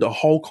bookended a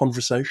whole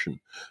conversation.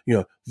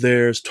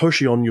 There's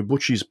Toshi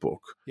Onyebuchi's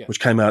book, which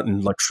came out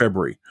in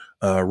February,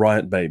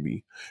 Riot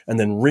Baby, and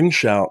then Ring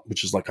Shout,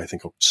 which is I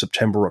think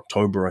September,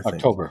 October,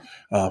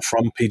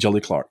 from P.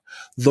 Djeli Clarke.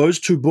 Those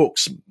two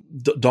books,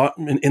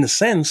 in a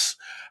sense,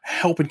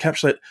 help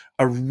encapsulate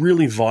a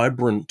really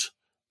vibrant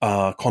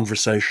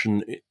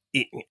conversation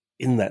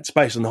in that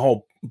space, and the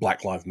whole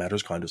Black Lives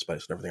Matters kind of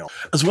space and everything else,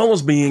 as well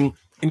as being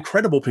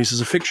incredible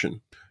pieces of fiction.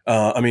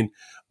 Riot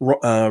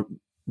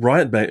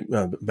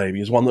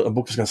Baby is a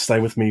book that's going to stay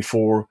with me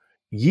for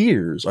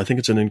years. I think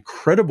it's an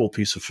incredible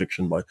piece of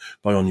fiction by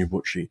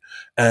Onyebuchi,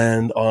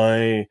 and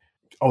I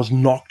was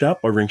knocked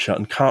out by Ring Shout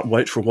and can't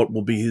wait for what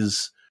will be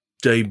his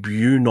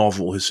debut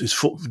novel, his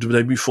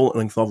debut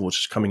full-length novel, which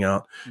is coming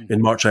out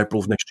in March,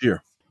 April of next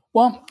year.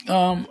 Well,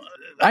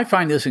 I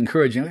find this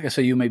encouraging. Like I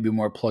say, you may be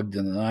more plugged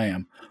in than I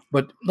am.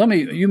 But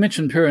you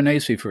mentioned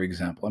Piranesi, for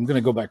example. I'm going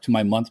to go back to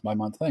my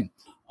month-by-month thing.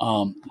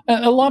 And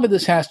a lot of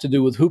this has to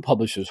do with who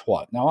publishes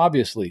what. Now,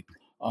 obviously,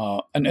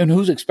 and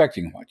who's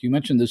expecting what. You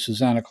mentioned the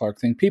Susanna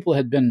Clarke thing. People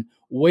had been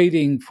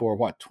waiting for,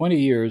 20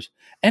 years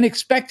and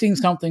expecting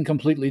something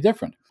completely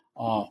different,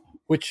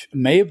 which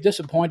may have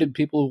disappointed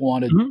people who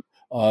wanted,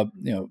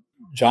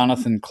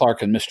 Jonathan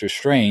Clarke and Mr.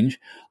 Strange,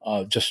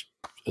 just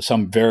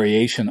some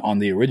variation on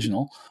the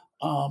original.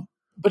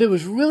 But it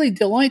was really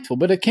delightful.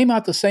 But it came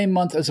out the same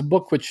month as a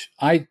book which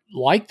I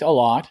liked a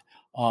lot,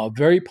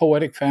 very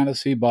poetic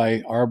fantasy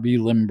by R.B.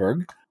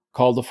 Limburg,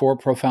 called The Four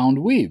Profound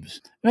Weaves.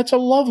 And it's a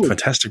lovely,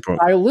 fantastic book.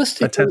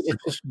 Stylistically,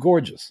 it's just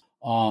gorgeous.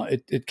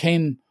 It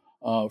came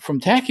from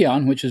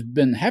Tachyon, which has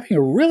been having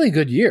a really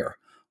good year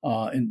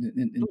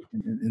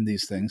in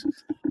these things.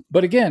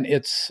 But again,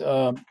 it's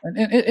a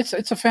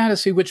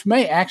fantasy which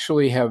may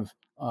actually have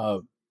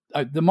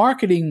the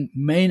marketing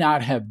may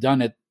not have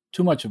done it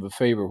too much of a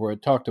favor, where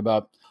it talked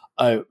about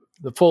the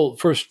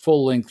first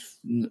full-length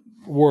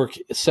work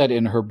set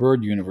in her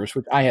bird universe,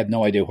 which I had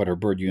no idea what her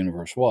bird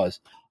universe was,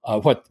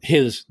 what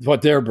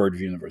their bird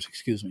universe,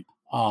 excuse me.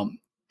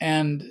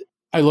 And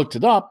I looked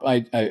it up.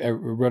 I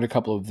read a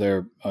couple of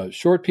their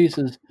short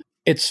pieces.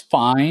 It's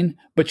fine,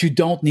 but you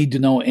don't need to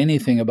know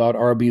anything about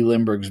R.B.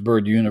 Limburg's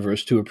bird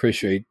universe to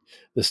appreciate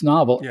this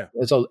novel. Yeah.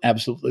 It's an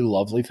absolutely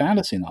lovely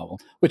fantasy novel,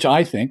 which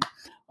I think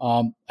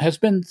has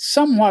been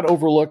somewhat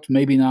overlooked.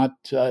 Maybe not.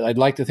 I'd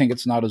like to think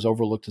it's not as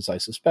overlooked as I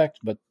suspect,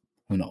 but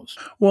Who knows?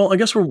 Well, I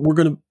guess we're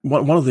going to.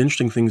 One of the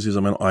interesting things is, I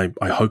mean,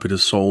 I hope it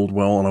is sold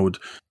well, and I would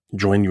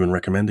join you in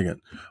recommending it.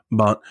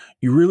 But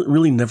you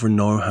really never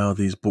know how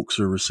these books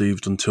are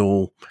received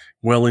until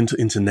well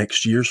into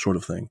next year, sort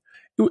of thing.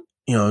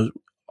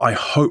 I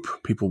hope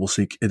people will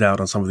seek it out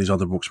on some of these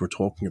other books we're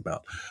talking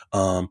about.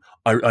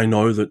 I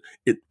know that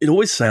it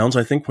always sounds,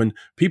 I think, when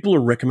people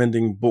are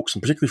recommending books,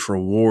 and particularly for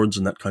awards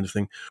and that kind of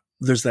thing,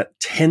 there's that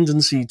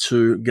tendency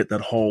to get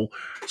that whole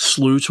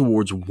slew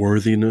towards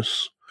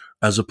worthiness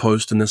as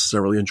opposed to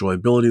necessarily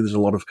enjoyability. There's a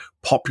lot of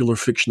popular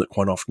fiction that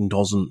quite often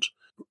doesn't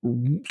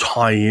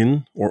tie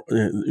in or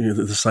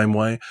the same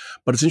way.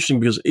 But it's interesting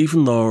because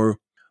even though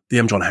the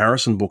M. John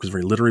Harrison book is a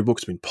very literary book,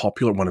 it's been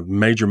popular, won a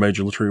major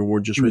literary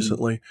award just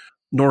recently.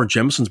 Nora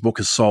Jemison's book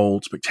has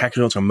sold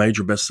spectacularly. It's a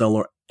major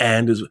bestseller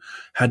and has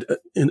had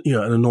an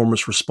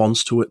enormous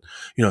response to it.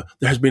 There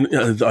has been,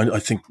 I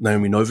think,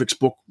 Naomi Novik's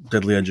book,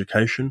 Deadly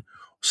Education,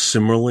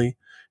 similarly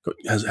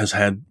has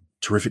had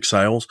terrific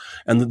sales.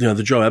 And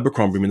the Joe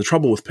Abercrombie, The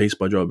Trouble with Peace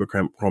by Joe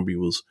Abercrombie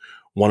was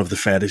one of the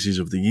fantasies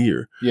of the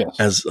year, yes,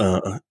 as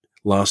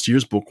last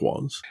year's book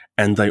was.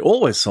 And they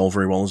always sell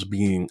very well as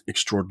being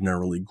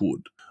extraordinarily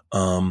good.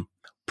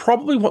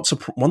 Probably one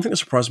thing that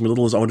surprised me a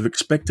little is I would have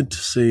expected to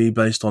see,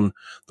 based on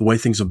the way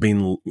things have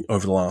been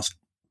over the last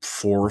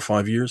 4 or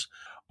 5 years,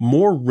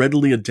 more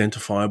readily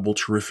identifiable,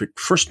 terrific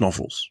first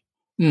novels.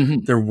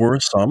 Mm-hmm. There were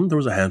some. There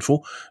was a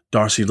handful.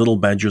 Darcy Little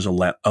Badger's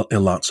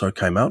Elazzo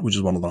came out, which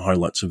is one of the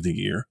highlights of the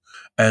year,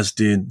 as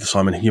did the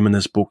Simon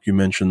Jimenez book you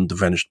mentioned, The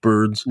Vanished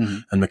Birds,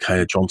 and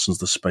Micaiah Johnson's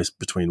The Space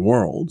Between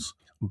Worlds.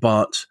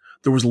 But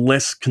there was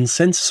less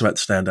consensus about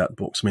standout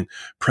books. I mean,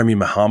 Premi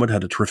Muhammad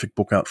had a terrific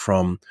book out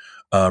from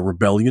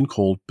Rebellion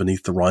called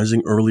Beneath the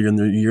Rising earlier in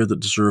the year that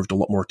deserved a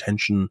lot more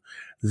attention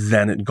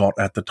than it got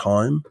at the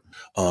time.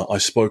 I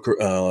spoke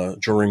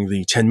during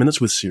the 10 Minutes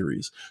With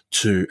series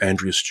to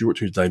Andrea Stewart,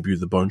 whose debut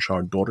The Bone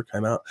Shard Daughter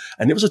came out,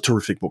 and it was a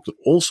terrific book that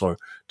also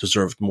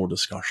deserved more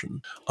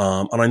discussion.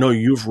 And I know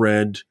you've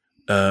read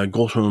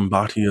Gautam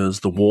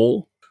Bhatia's The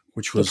Wall,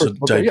 which was a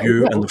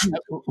debut.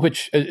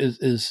 Which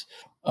is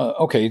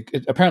okay,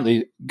 it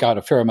apparently got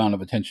a fair amount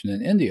of attention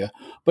in India,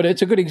 but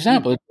it's a good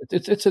example.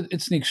 It's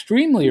an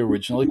extremely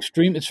original,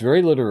 it's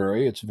very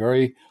literary, it's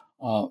very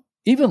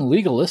even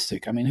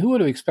legalistic. I mean, who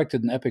would have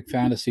expected an epic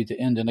fantasy to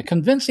end in a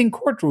convincing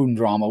courtroom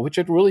drama, which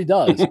it really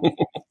does?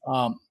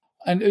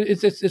 And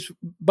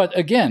but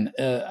again,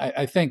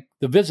 I think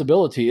the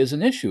visibility is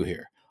an issue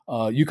here.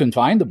 You can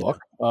find the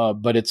book,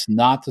 but it's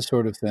not the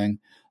sort of thing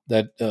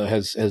that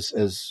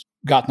has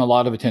gotten a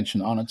lot of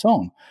attention on its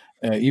own.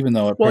 Even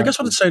though, I guess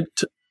what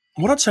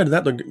I'd say to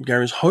that, though,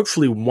 Gary, is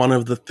hopefully one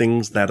of the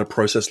things that a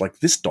process like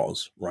this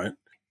does, right,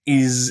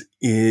 is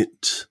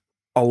it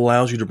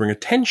allows you to bring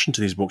attention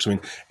to these books. I mean,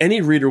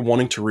 any reader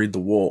wanting to read The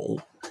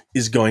Wall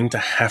is going to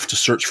have to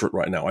search for it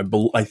right now.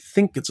 I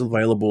think it's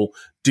available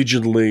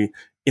digitally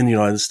in the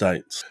United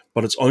States,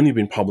 but it's only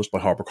been published by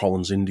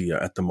HarperCollins India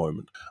at the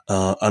moment.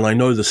 And I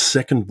know the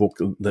second book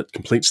that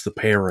completes the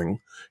pairing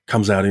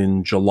comes out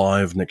in July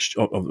of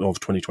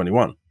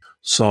 2021.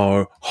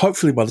 So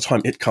hopefully by the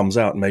time it comes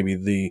out, maybe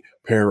the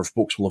pair of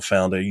books will have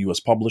found a US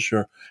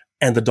publisher,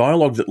 and the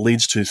dialogue that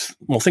leads to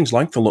things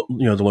like the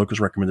Locus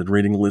recommended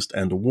reading list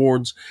and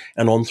awards,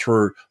 and on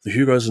through the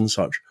Hugos and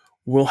such,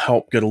 will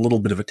help get a little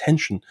bit of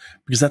attention,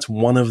 because that's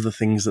one of the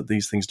things that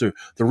these things do.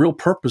 The real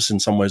purpose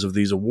in some ways of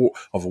these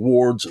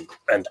awards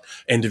and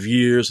end of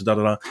years is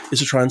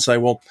to try and say,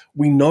 well,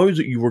 we know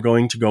that you were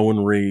going to go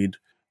and read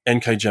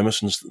N.K.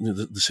 Jemison's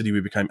The City We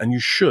Became, and you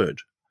should.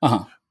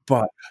 Uh-huh.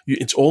 But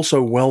it's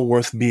also well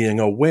worth being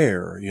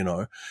aware,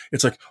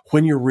 It's like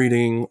when you're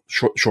reading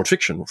short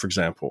fiction, for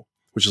example,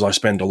 which is I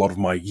spend a lot of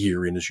my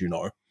year in, as you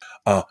know.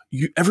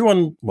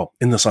 Everyone,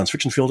 in the science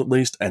fiction field at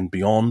least, and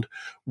beyond,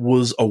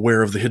 was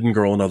aware of The Hidden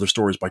Girl and Other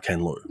Stories by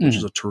Ken Liu, which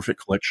is a terrific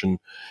collection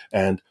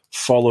and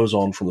follows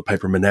on from The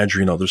Paper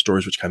Menagerie and Other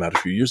Stories, which came out a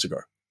few years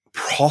ago.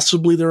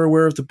 Possibly they're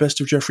aware of The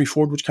Best of Geoffrey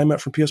Ford, which came out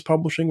from PS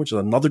Publishing, which is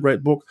another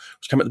great book,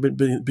 which came out at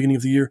the beginning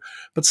of the year,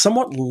 but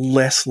somewhat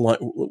less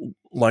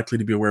likely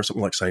to be aware of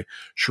something like, say,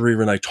 Cherie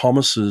Renee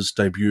Thomas's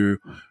debut,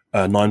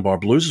 9 Bar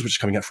Blues, which is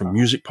coming out from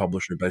Music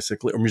Publisher,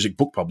 basically, or Music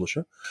Book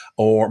Publisher,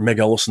 or Meg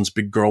Ellison's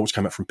Big Girl, which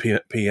came out from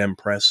PM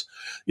Press.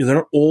 They're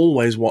not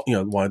always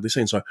widely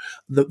seen. So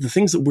the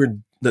things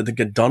that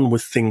get done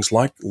with things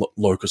like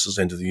Locus's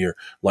end of the year,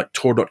 like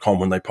Tor.com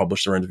when they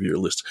publish their end of year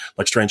list,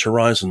 like Strange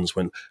Horizons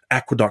when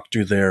Aqueduct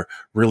do their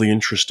really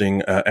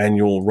interesting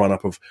annual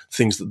run-up of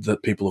things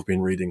that people have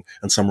been reading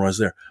and summarize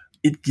there.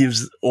 It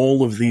gives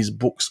all of these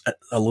books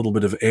a little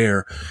bit of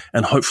air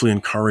and hopefully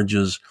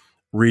encourages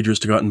readers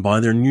to go out and buy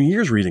their New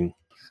Year's reading.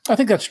 I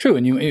think that's true,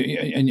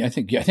 and I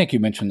think you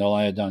mentioned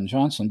Elia Don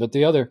Johnson, but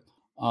the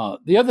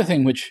other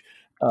thing which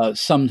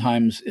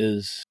sometimes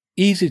is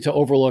easy to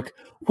overlook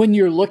when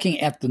you're looking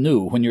at the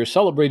new, when you're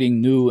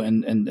celebrating new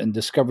and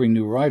discovering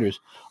new writers,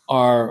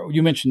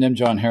 you mentioned M.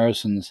 John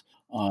Harrison's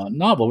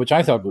novel, which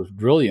I thought was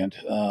brilliant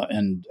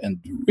and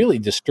really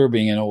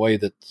disturbing in a way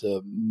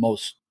that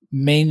most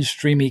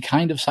mainstreamy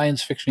kind of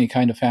science fiction-y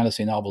kind of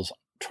fantasy novels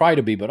try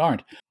to be but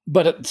aren't.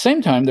 But at the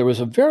same time, there was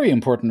a very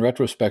important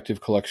retrospective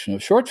collection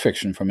of short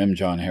fiction from M.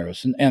 John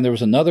Harrison, and there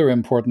was another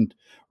important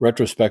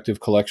retrospective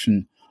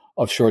collection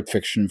of short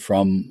fiction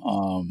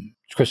from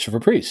Christopher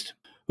Priest,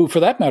 who, for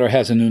that matter,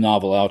 has a new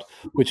novel out,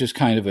 which is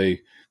kind of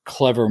a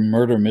clever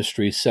murder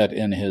mystery set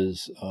in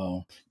his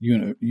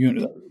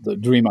the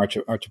Dream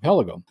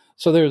Archipelago.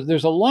 So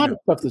there's a lot of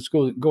stuff that's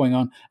going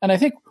on, and I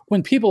think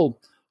when people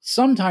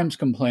sometimes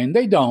complain,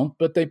 they don't,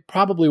 but they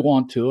probably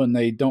want to, and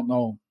they don't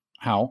know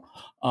how.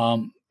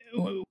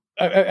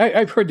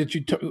 I've heard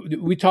that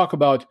we talk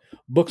about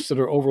books that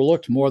are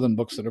overlooked more than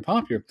books that are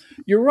popular.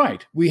 You're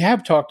right. We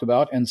have talked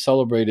about and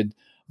celebrated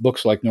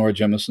books like Nora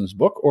Jemison's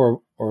book,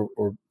 or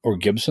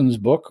Gibson's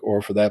book,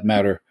 or for that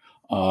matter,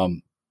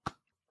 the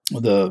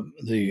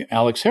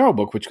Alex Harrow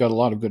book, which got a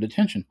lot of good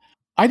attention.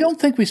 I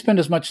don't think we spend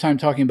as much time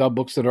talking about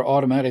books that are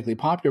automatically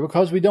popular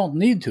because we don't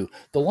need to.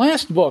 The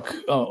last book,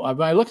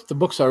 when I looked at the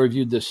books I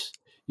reviewed this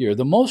year,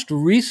 the most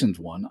recent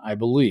one, I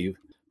believe,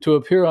 to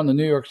appear on the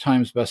New York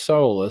Times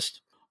bestseller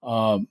list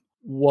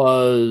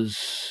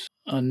was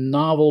a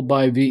novel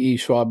by V.E.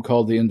 Schwab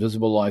called The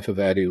Invisible Life of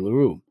Addie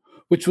LaRue,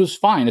 which was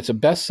fine. It's a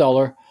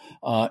bestseller.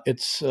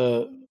 It's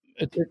a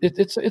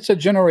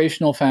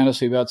generational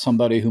fantasy about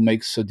somebody who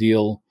makes a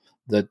deal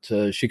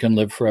that she can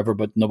live forever,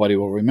 but nobody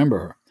will remember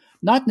her.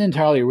 Not an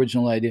entirely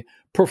original idea,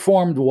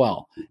 performed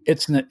well.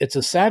 It's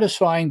a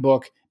satisfying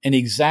book in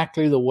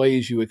exactly the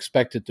ways you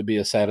expect it to be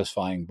a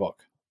satisfying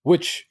book,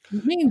 which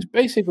means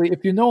basically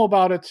if you know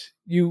about it,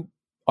 you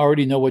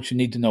already know what you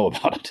need to know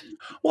about it.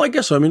 Well, I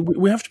guess so. I mean,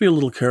 we have to be a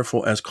little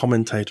careful as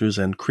commentators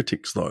and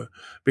critics, though,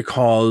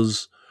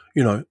 because,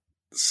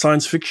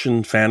 science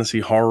fiction,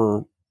 fantasy,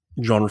 horror,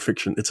 genre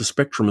fiction, it's a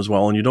spectrum as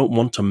well, and you don't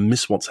want to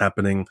miss what's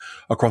happening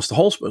across the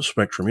whole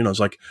spectrum. It's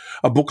like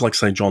a book like,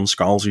 say, John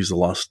Scalzi's The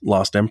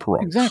Last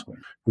Emperor, exactly,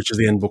 which is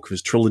the end book of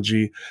his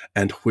trilogy,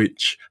 and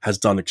which has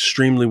done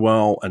extremely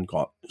well and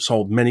got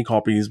sold many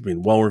copies,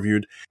 been well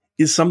reviewed,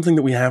 is something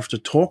that we have to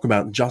talk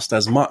about just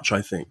as much,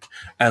 I think,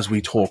 as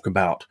we talk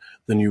about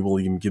the new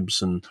William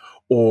Gibson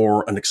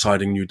or an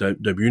exciting new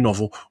debut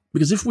novel.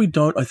 Because if we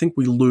don't, I think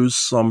we lose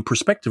some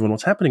perspective on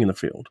what's happening in the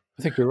field.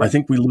 I think you're right. I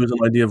think we lose an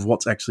idea of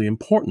what's actually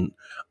important.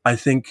 I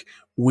think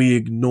we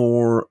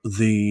ignore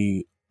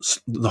the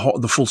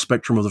full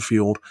spectrum of the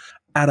field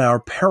at our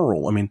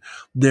peril. I mean,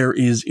 there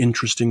is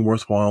interesting,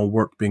 worthwhile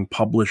work being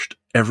published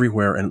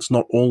everywhere, and it's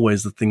not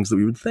always the things that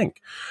we would think.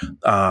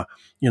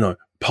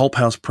 Pulp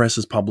House Press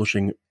is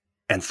publishing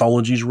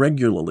anthologies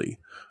regularly.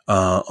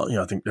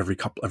 I think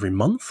every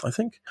month, I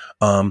think.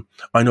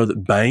 I know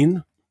that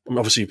Bain,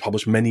 obviously,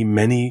 published many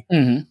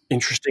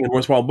interesting and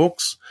worthwhile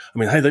books. I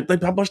mean, hey, they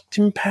published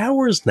Tim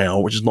Powers now,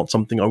 which is not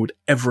something I would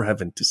ever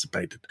have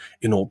anticipated,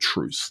 in all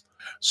truth.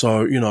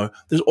 So,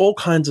 there's all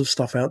kinds of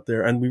stuff out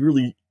there, and we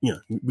really,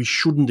 we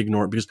shouldn't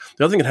ignore it, because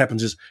the other thing that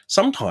happens is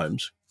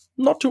sometimes,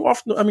 not too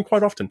often, I mean,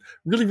 quite often,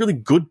 really, really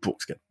good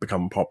books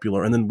become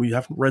popular, and then we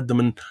haven't read them,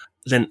 and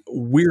then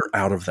we're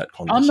out of that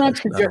conversation. I'm not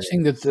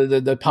suggesting that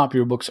the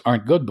popular books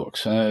aren't good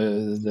books.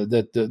 There's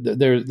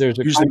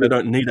usually they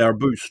don't need our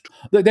boost.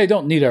 They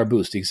don't need our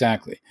boost,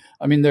 exactly.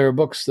 I mean, there are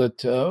books that,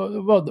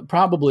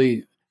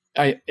 probably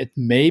it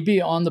may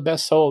be on the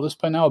bestseller list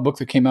by now. A book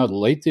that came out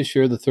late this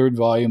year, the third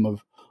volume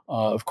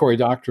of Cory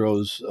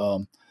Doctorow's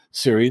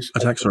series,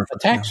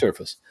 Attack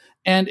Surface,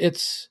 and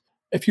it's.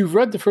 If you've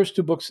read the first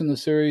two books in the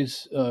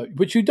series,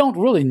 which you don't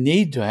really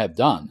need to have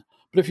done,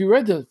 but if you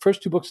read the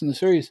first two books in the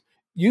series,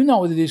 you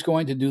know that he's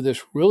going to do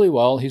this really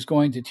well. He's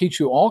going to teach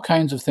you all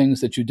kinds of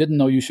things that you didn't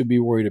know you should be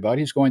worried about.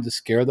 He's going to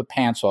scare the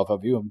pants off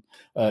of you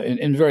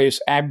in various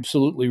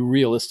absolutely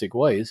realistic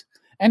ways.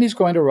 And he's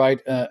going to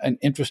write an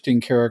interesting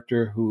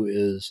character who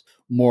is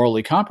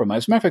morally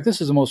compromised. As a matter of fact,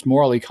 this is the most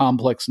morally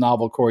complex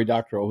novel Cory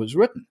Doctorow has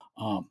written.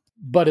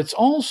 But it's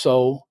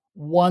also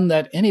one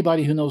that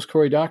anybody who knows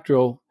Cory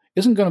Doctorow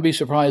isn't going to be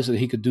surprised that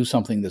he could do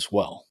something this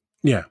well.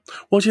 Yeah.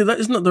 Well, see, that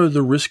isn't that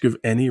the risk of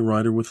any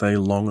writer with a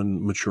long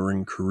and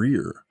maturing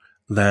career,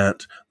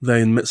 that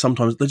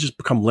sometimes they just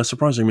become less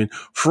surprising. I mean,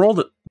 for all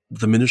that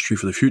The Ministry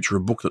for the Future, a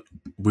book that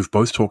we've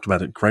both talked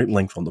about at great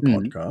length on the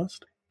podcast,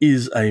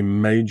 is a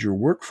major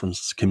work from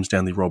Kim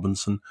Stanley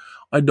Robinson,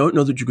 I don't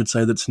know that you could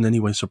say that's in any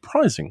way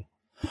surprising.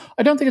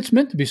 I don't think it's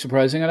meant to be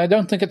surprising, and I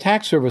don't think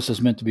Attack Surface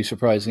is meant to be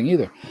surprising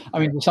either. I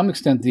mean, to some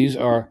extent, these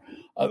are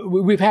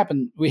we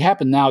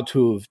happen now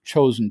to have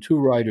chosen two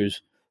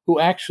writers who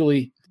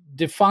actually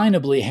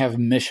definably have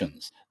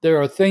missions.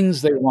 There are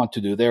things they want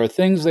to do. There are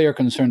things they are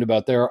concerned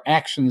about. There are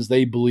actions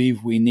they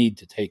believe we need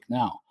to take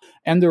now.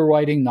 And they're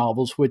writing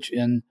novels which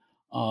in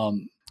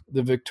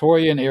the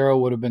Victorian era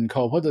would have been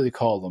called, what do they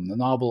call them?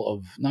 Not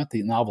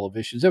the novel of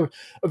issues. They were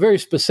a very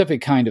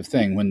specific kind of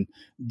thing. When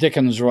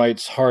Dickens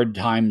writes Hard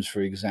Times,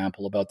 for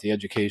example, about the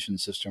education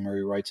system, or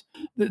he writes,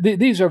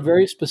 these are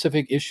very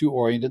specific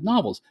issue-oriented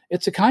novels.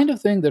 It's a kind of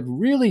thing that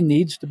really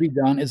needs to be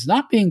done. It's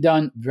not being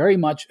done very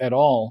much at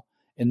all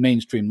in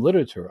mainstream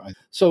literature.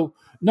 So,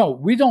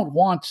 no, I don't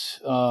want,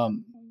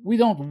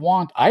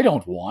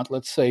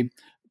 let's say,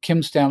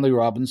 Kim Stanley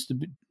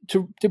Robinson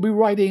to be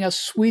writing a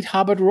sweet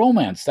Hobbit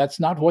romance. That's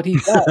not what he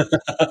does.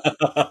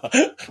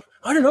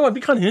 I don't know. I'd be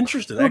kind of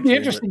interested. It would be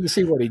interesting to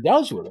see what he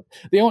does with it.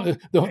 The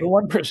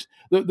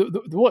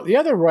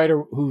other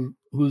writer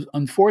who's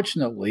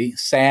unfortunately,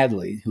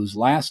 sadly, whose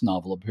last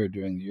novel appeared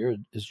during the year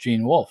is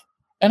Gene Wolfe.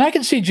 And I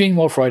can see Gene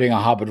Wolfe writing a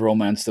Hobbit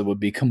romance that would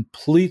be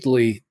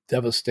completely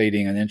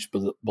devastating an inch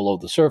below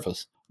the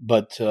surface.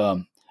 But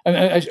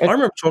I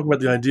remember talking about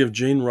the idea of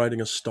Gene writing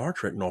a Star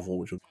Trek novel,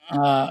 which was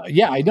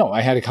yeah, I know.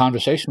 I had a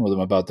conversation with him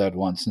about that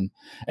once, and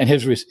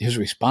his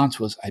response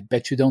was, "I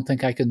bet you don't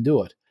think I can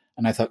do it."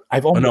 And I thought, I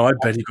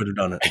bet he could have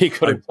done it. He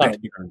could have done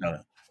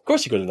it. Of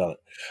course, he could have done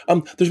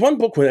it. There's one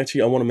book where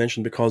actually I want to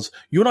mention, because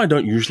you and I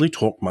don't usually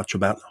talk much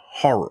about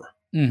horror.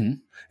 Mm-hmm.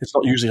 It's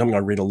not usually something I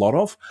read a lot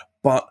of,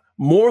 but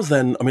more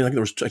than, I think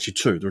there was actually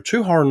two. There were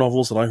two horror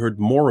novels that I heard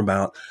more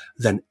about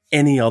than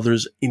any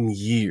others in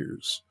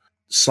years.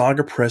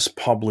 Saga Press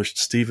published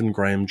Stephen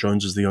Graham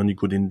Jones's The Only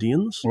Good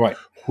Indians, right,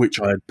 which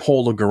I had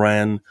Paula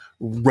Garan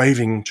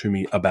raving to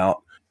me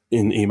about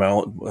in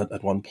email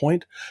at one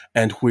point,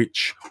 and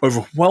which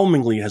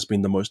overwhelmingly has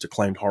been the most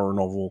acclaimed horror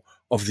novel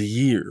of the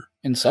year.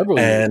 In several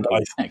years,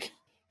 I think.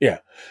 Yeah,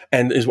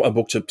 and is a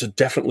book to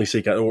definitely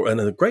seek out,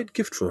 and a great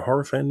gift for a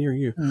horror fan near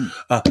you.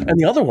 And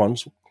the other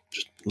ones,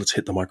 just let's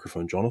hit the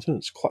microphone, Jonathan.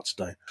 It's Klutz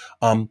Day.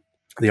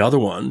 The other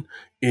one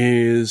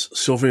is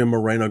Silvia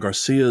Moreno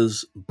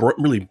Garcia's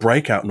really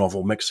breakout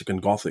novel, Mexican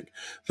Gothic,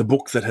 the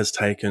book that has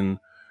taken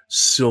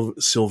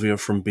Silvia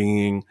from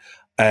being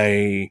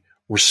a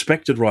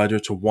respected writer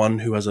to one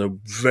who has a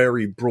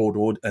very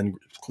broad and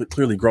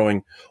clearly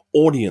growing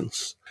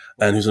audience,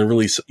 and who's in a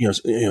really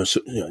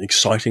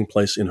exciting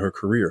place in her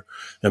career.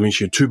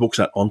 She had two books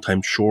out.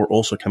 Untamed Shore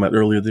also came out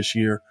earlier this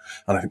year,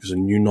 and I think there's a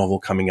new novel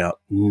coming out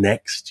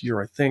next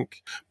year, I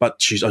think. But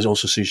I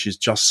also see she's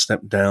just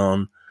stepped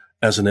down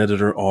as an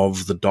editor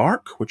of The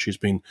Dark, which she's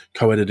been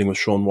co-editing with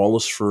Sean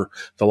Wallace for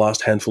the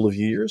last handful of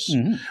years.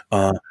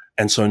 Mm-hmm.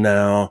 And so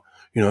now,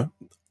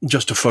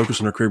 just to focus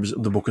on her career,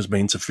 the book has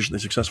been sufficiently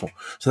successful.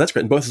 So that's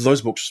great. And both of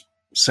those books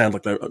sound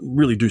like they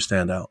really do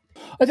stand out.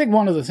 I think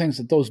one of the things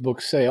that those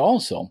books say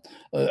also,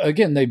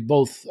 again, they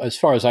both, as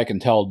far as I can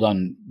tell,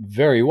 done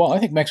very well. I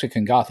think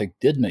Mexican Gothic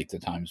did make the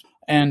Times.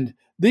 And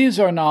these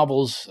are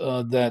novels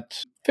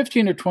that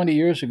 15 or 20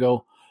 years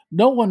ago,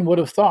 no one would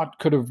have thought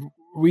could have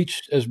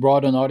reached as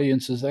broad an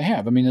audience as they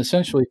have.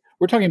 Essentially,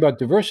 we're talking about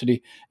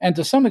diversity, and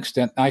to some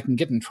extent, I can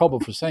get in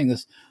trouble for saying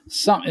this,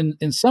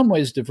 in some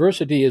ways,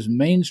 diversity is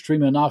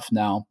mainstream enough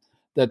now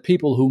that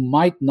people who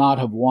might not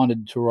have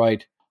wanted to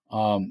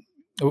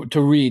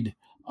read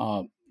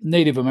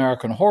Native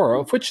American horror,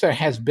 of which there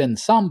has been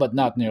some, but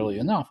not nearly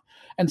enough,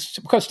 and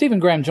because Stephen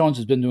Graham Jones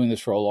has been doing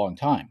this for a long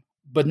time.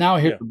 But now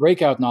here's the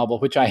breakout novel,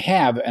 which I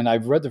have, and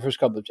I've read the first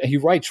couple. He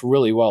writes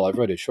really well. I've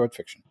read his short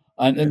fiction.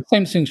 And the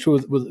same thing's true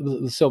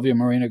with Silvia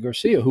Moreno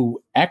Garcia,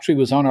 who actually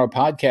was on our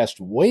podcast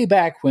way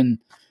back when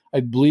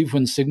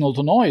Signal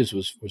to Noise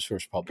was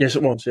first published. Yes,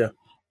 it was, yeah.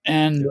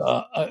 And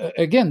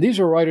again, these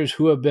are writers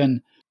who have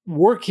been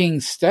working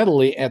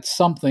steadily at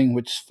something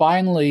which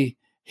finally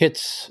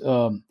hits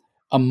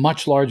a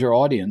much larger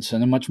audience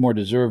and a much more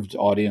deserved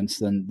audience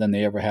than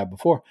they ever have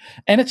before.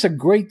 And it's a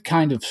great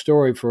kind of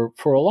story for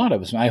a lot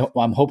of us. And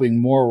I'm hoping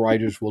more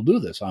writers will do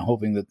this. I'm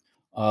hoping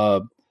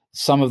that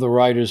some of the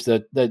writers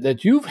that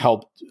you've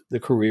helped the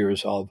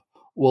careers of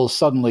will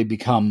suddenly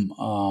become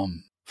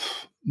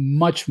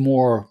much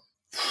more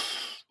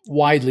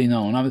widely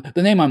known.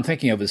 The name I'm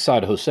thinking of is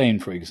Saad Hussein,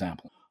 for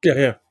example.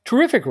 Yeah.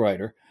 Terrific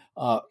writer,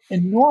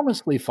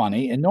 enormously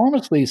funny,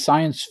 enormously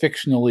science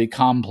fictionally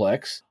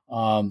complex,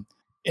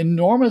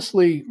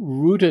 enormously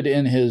rooted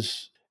in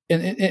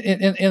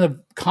in a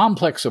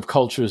complex of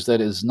cultures that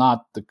is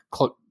not the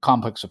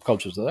complex of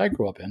cultures that I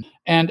grew up in,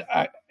 and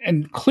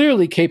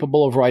clearly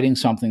capable of writing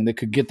something that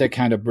could get that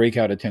kind of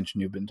breakout attention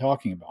you've been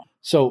talking about.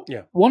 So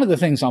one of the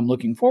things I'm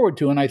looking forward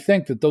to, and I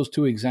think that those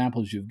two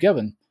examples you've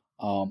given,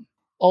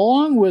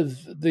 along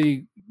with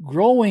the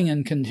growing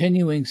and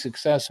continuing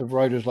success of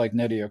writers like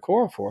Nnedi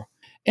Okorafor,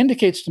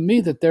 indicates to me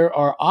that there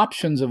are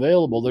options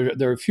available,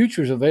 there are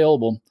futures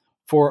available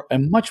for a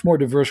much more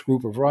diverse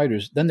group of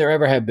writers than there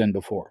ever have been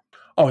before.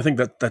 Oh, I think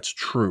that's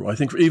true. I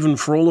think even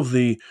for all of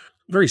the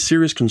very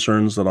serious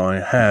concerns that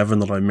I have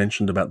and that I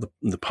mentioned about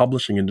the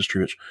publishing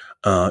industry, which,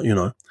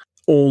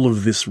 all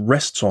of this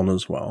rests on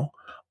as well,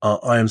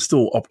 I am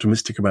still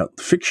optimistic about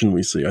the fiction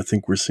we see. I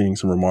think we're seeing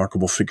some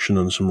remarkable fiction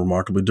and some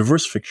remarkably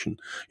diverse fiction.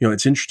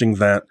 It's interesting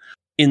that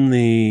in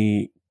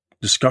the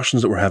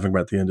discussions that we're having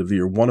about the end of the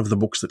year, one of the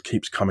books that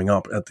keeps coming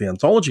up at the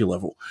anthology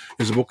level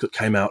is a book that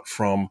came out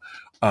from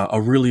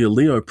Aurelia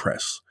Leo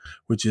Press,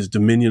 which is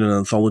Dominion, an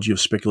anthology of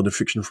speculative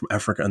fiction from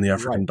Africa and the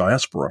African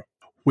diaspora,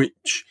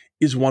 which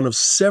is one of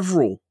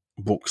several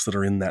books that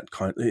are in that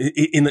kind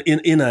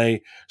in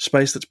a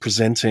space that's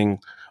presenting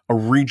a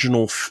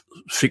regional,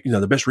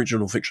 the best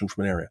regional fiction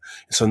from an area.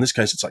 So in this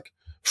case, it's like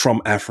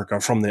from Africa,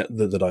 from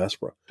the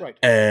diaspora. Right.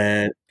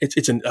 And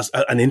it's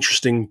an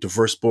interesting,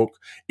 diverse book.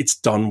 It's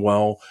done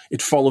well.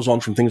 It follows on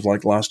from things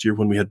like last year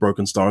when we had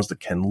Broken Stars, the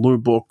Ken Liu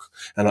book,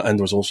 and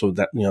there was also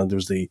that, there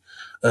was the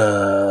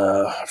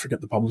I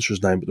forget the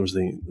publisher's name, but there was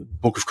the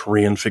book of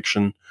Korean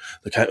fiction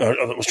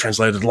that was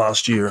translated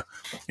last year.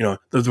 There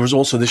was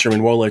also this year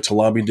when Wole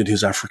Talabi did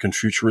his African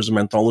Futurism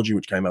anthology,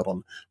 which came out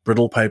on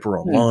brittle paper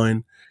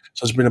online.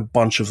 So there's been a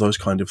bunch of those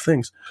kind of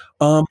things.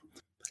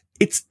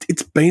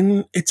 It's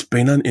been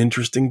an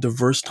interesting,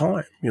 diverse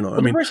time.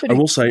 I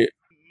will say,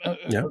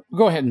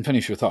 Go ahead and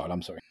finish your thought.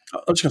 I'm sorry. I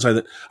was going to say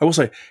that I will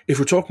say, if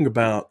we're talking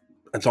about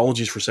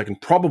anthologies for a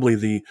second, probably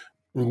the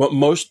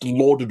most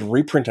lauded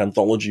reprint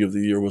anthology of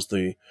the year was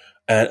the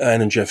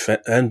Anne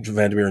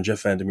Vandermeer and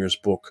Jeff Vandermeer's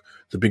book,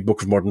 The Big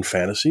Book of Modern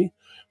Fantasy,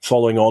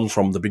 following on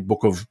from the Big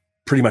Book of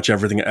pretty much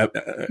everything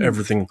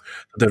that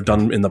they've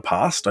done in the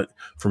past,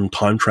 from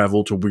time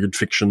travel to weird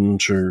fiction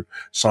to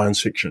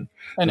science fiction,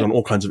 and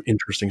all kinds of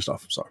interesting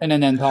stuff. So, and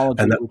an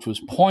anthology which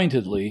was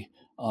pointedly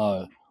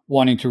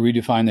wanting to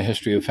redefine the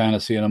history of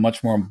fantasy in a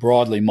much more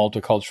broadly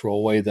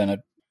multicultural way than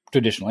it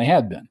traditionally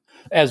had been,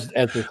 as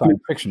the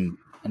science fiction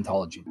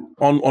anthology.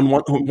 On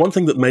one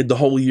thing that made the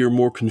whole year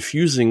more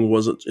confusing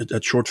was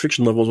at short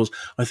fiction levels was,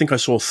 I think I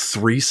saw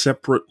 3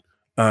 separate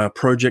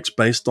projects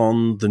based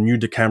on the new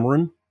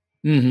Decameron.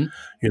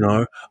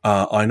 Mm-hmm.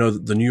 I know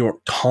that the New York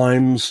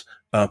Times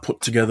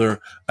put together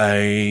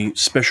a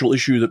special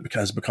issue that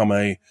has become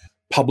a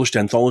published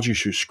anthology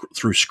issue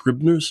through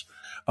Scribner's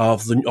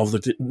of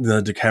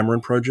the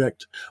Decameron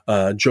project.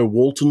 Jo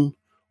Walton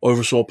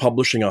oversaw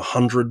publishing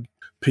 100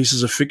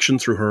 pieces of fiction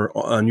through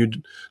her new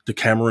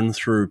Decameron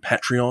through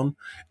Patreon,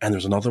 and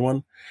there's another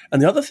one.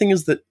 And the other thing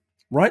is that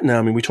right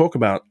now, we talk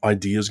about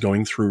ideas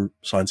going through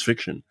science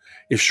fiction.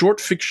 If short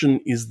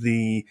fiction is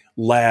the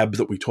lab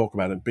that we talk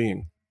about it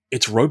being,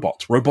 it's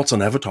robots. Robots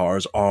and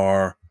avatars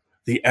are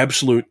the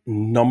absolute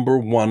number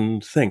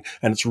one thing.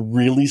 And it's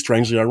really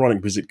strangely ironic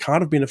because it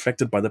can't have been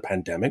affected by the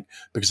pandemic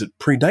because it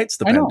predates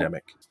the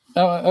pandemic.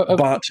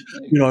 But,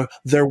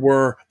 there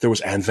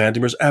was Anne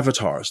Vandermeer's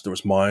Avatars. There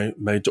was my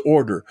Made to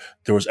Order.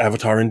 There was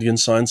Avatar Indian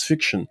science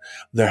fiction.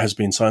 There has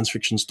been science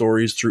fiction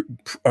stories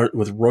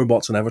with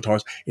robots and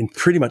avatars in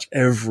pretty much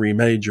every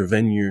major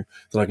venue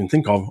that I can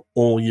think of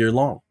all year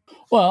long.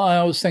 Well,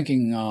 I was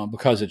thinking,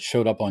 because it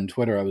showed up on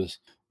Twitter, I was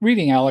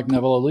reading Alec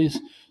Neville Lee's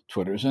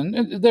Twitters,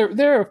 and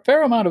there are a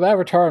fair amount of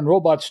Avatar and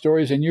robot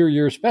stories in your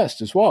year's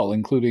best as well,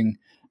 including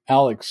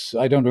Alex.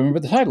 I don't remember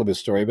the title of his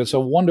story, but it's a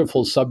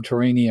wonderful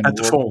subterranean At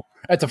the Fall.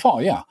 At the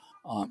Fall, yeah.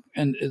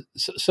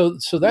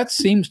 So that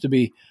seems to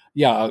be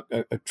a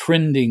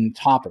trending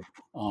topic.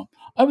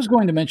 I was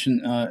going to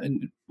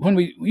mention when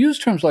we use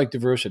terms like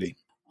diversity,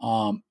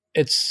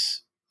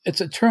 it's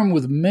a term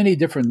with many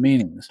different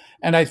meanings.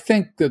 And I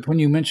think that when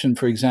you mention,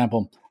 for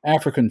example,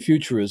 African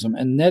futurism,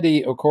 and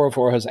Nnedi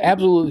Okorafor has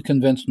absolutely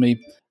convinced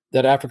me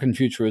that African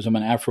futurism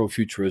and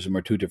Afrofuturism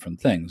are two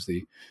different things.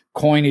 The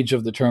coinage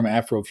of the term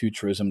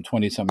Afrofuturism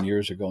 20-some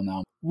years ago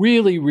now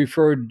really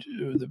referred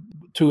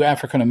to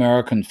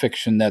African-American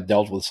fiction that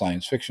dealt with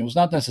science fiction. It was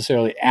not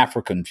necessarily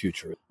African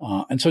futurism.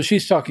 And so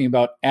she's talking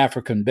about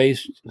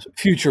African-based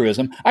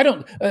futurism.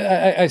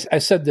 I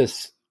said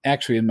this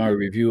actually in my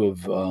review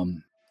of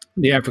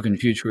the African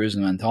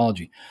Futurism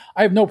anthology.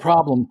 I have no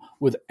problem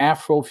with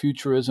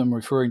Afrofuturism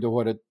referring to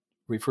what it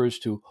refers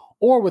to,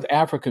 or with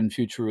African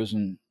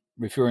futurism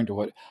referring to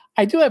what.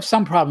 I do have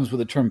some problems with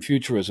the term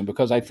futurism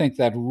because I think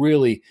that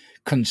really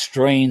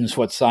constrains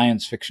what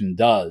science fiction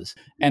does,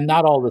 and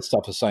not all this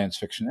stuff is science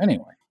fiction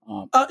anyway.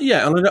 And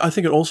I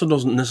think it also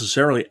doesn't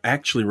necessarily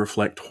actually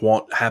reflect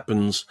what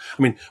happens.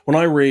 When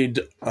I read,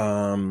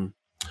 when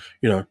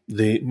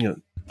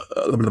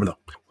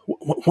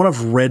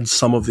I've read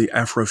some of the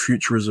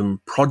Afrofuturism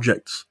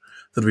projects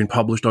that have been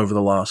published over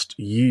the last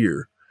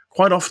year,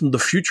 quite often the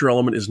future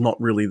element is not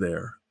really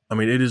there.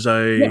 It is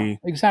a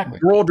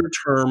broader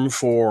term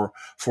for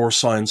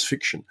science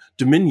fiction.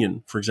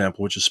 Dominion, for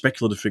example, which is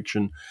speculative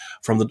fiction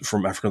from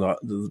Africa,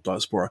 the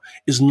diaspora,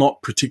 is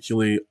not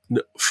particularly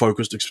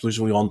focused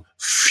exclusively on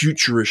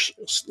futurish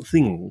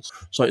things.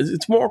 So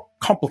it's more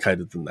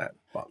complicated than that.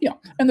 But. Yeah,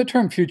 and the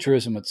term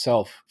futurism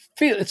itself,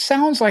 it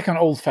sounds like an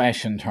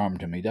old-fashioned term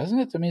to me, doesn't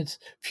it?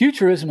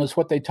 Futurism is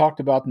what they talked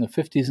about in the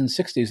 50s and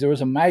 60s. There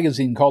was a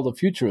magazine called The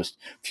Futurist.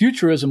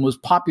 Futurism was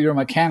popular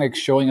mechanics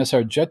showing us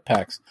our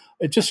jetpacks.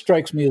 It just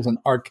strikes me as an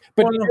arc.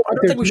 But I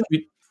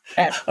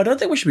don't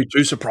think we should be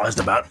too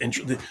surprised about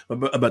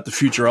the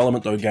future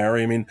element, though,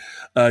 Gary. We've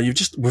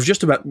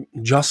just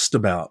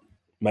about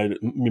made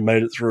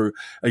it through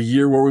a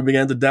year where we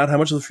began to doubt how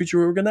much of the future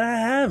we were going to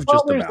have.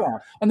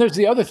 And there's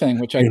the other thing,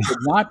 which I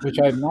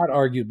have not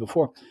argued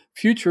before.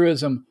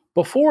 Futurism,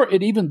 before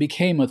it even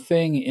became a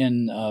thing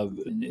in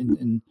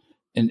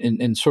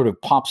sort of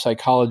pop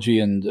psychology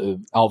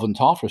and Alvin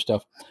Toffler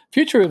stuff,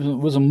 futurism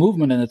was a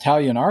movement in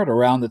Italian art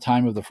around the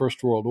time of the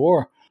First World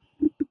War,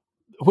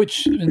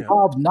 which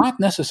involved not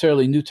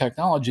necessarily new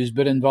technologies,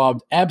 but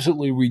involved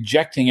absolutely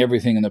rejecting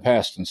everything in the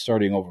past and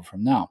starting over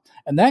from now.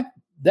 And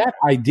that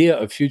idea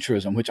of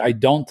futurism, which I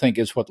don't think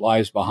is what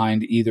lies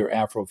behind either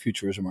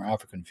Afrofuturism or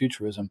African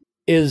futurism,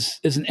 is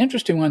an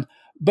interesting one,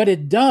 but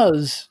it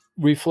does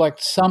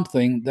reflect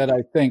something that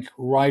I think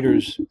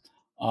writers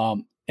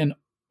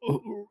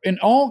in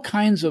all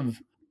kinds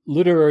of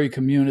literary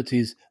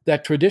communities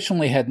that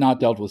traditionally had not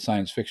dealt with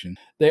science fiction,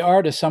 they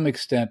are to some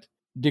extent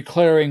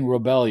declaring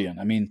rebellion.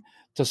 I mean,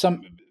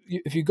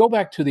 if you go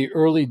back to the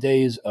early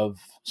days of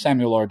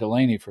Samuel R.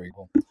 Delany, for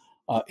example,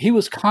 he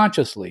was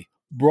consciously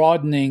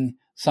broadening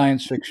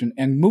science fiction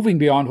and moving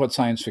beyond what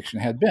science fiction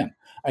had been.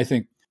 I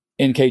think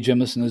N.K.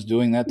 Jemisin is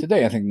doing that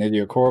today. I think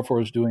Nadia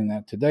Okorafor is doing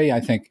that today. I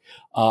think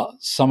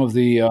some of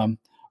the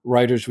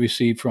writers we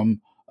see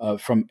from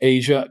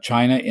Asia,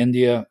 China,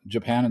 India,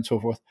 Japan, and so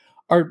forth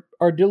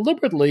are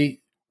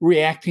deliberately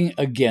reacting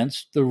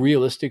against the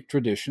realistic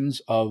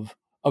traditions of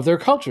their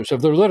cultures,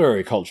 of their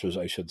literary cultures,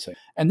 I should say.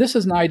 And this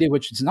is an idea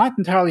which is not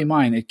entirely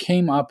mine. It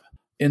came up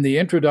in the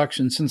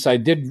introduction since I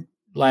did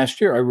last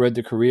year. I read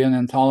the Korean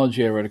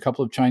anthology. I read a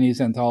couple of Chinese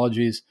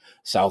anthologies,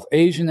 South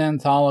Asian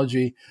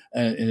anthology,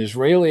 an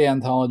Israeli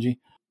anthology.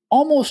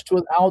 Almost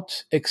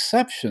without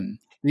exception,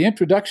 the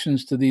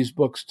introductions to these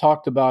books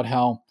talked about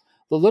how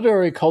the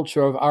literary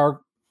culture of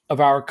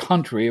our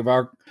country, of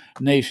our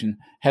nation,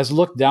 has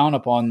looked down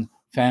upon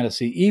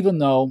fantasy, even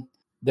though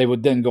they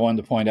would then go on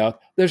to point out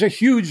there's a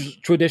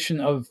huge tradition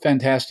of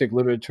fantastic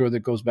literature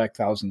that goes back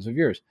thousands of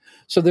years.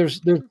 So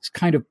there's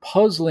kind of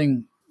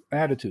puzzling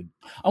attitude.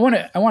 I want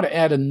to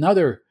add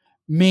another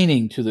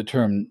meaning to the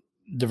term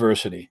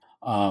diversity,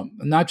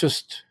 not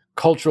just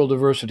cultural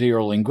diversity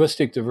or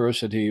linguistic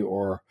diversity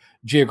or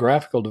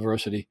geographical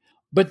diversity,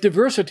 but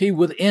diversity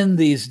within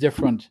these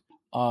different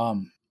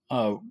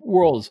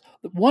worlds.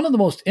 One of the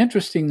most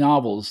interesting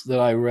novels that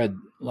I read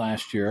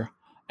last year,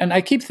 and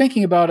I keep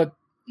thinking about it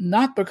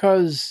not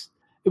because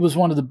it was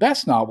one of the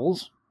best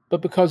novels,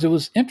 but because it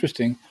was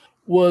interesting,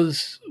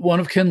 was one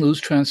of Ken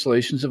Liu's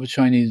translations of a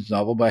Chinese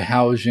novel by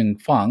Hao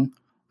Jingfang.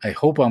 I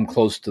hope I'm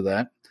close to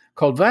that,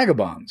 called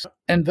Vagabonds.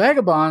 And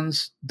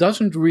Vagabonds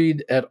doesn't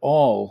read at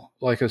all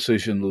like a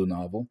Cixin Liu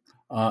novel.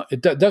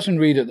 It doesn't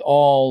read at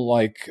all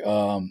like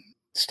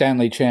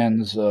Stanley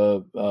Chan's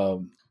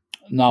novel,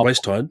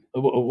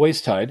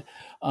 Waste Tide.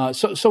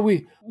 So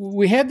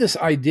we had this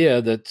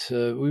idea that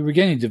we were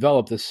beginning to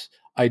develop this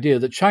idea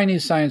that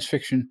Chinese science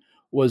fiction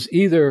was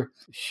either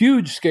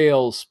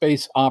huge-scale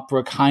space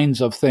opera kinds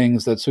of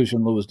things that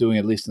Cixin Liu was doing,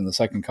 at least in the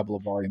second couple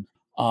of volumes,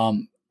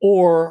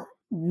 or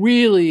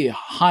really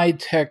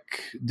high-tech,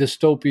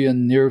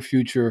 dystopian,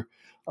 near-future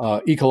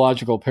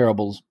ecological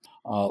parables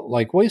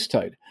like Waste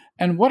Tide.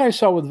 And what I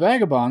saw with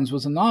Vagabonds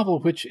was a novel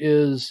which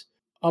is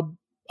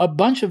a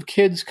bunch of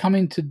kids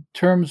coming to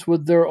terms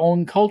with their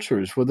own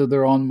cultures, whether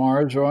they're on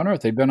Mars or on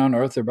Earth. They've been on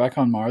Earth, they're back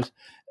on Mars.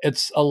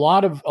 It's a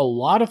lot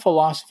of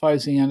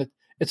philosophizing in it.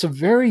 It's a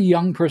very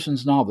young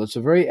person's novel. It's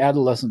a very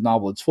adolescent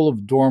novel. It's full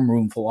of dorm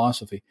room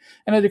philosophy.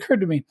 And it occurred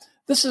to me,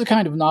 this is a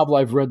kind of novel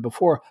I've read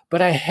before,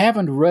 but I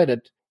haven't read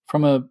it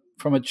from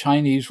a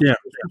Chinese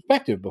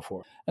perspective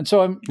before. And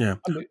so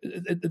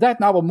that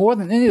novel, more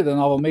than any other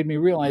novel, made me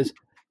realize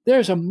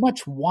there's a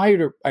much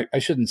wider, I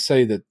shouldn't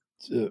say that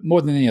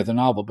more than any other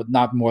novel, but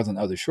not more than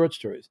other short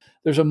stories.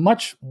 There's a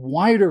much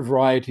wider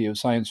variety of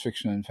science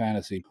fiction and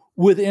fantasy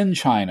within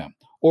China,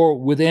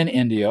 or within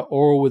India,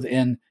 or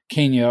within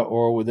Kenya,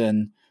 or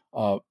within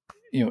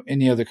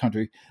any other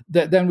country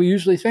than we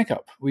usually think of.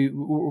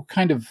 We're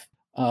kind of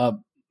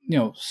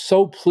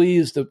so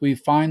pleased that we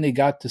finally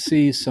got to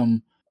see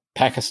some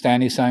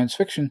Pakistani science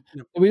fiction.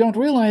 Yep. We don't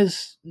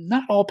realize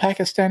not all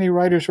Pakistani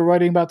writers are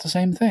writing about the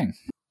same thing.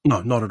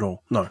 No, not at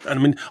all. No. And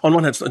I mean, on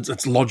one hand,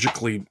 it's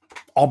logically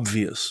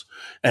obvious.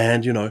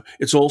 And,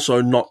 it's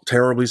also not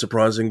terribly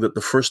surprising that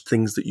the first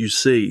things that you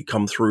see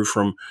come through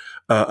from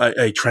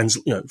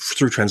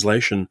through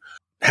translation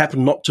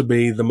happen not to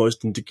be the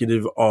most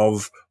indicative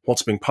of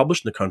what's being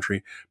published in the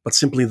country, but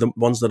simply the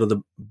ones that are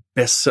the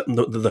best,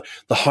 the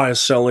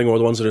highest selling, or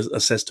the ones that are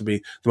assessed to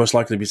be the most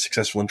likely to be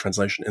successful in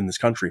translation in this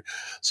country.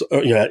 So,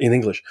 in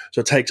English.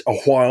 So it takes a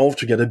while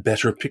to get a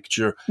better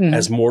picture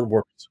as more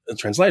work is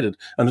translated.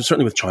 And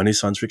certainly with Chinese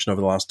science fiction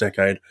over the last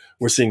decade,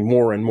 we're seeing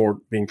more and more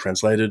being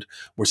translated.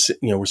 We're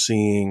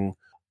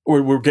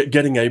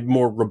getting a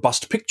more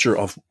robust picture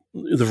of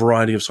the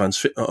variety of science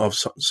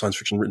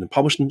fiction written and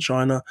published in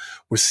China.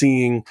 We're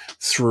seeing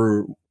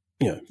through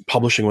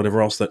publishing, whatever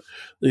else, that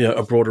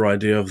a broader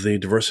idea of the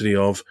diversity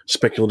of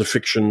speculative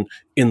fiction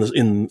in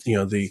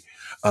the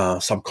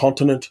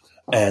subcontinent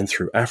and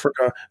through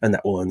Africa, and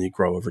that will only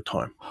grow over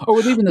time. Or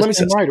with even the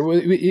same writer,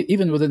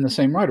 even within the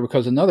same writer,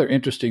 because another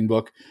interesting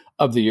book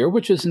of the year,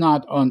 which is it's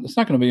not going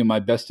to be in my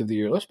best of the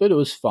year list, but it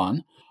was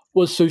fun,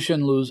 was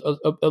Cixin Liu's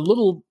a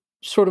little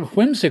sort of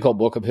whimsical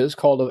book of his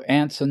called Of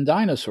Ants and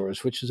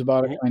Dinosaurs, which is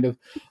about a kind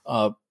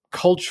of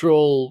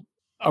cultural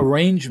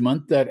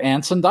arrangement that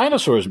ants and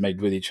dinosaurs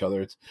made with each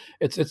other.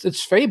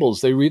 It's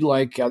fables. They read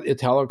like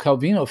Italo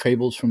Calvino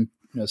fables from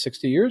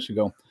 60 years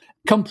ago.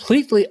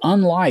 Completely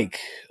unlike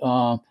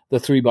the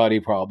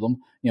three-body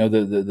problem,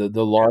 the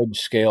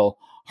large-scale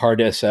hard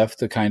SF,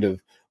 the kind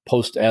of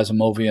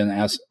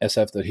post-Asimovian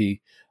SF that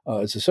he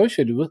is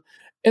associated with.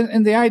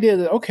 And the idea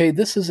that, okay,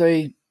 this is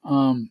a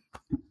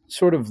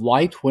sort of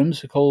light,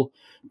 whimsical,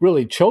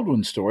 really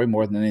children's story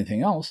more than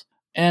anything else.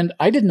 And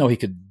I didn't know he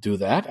could do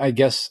that. I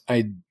guess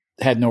I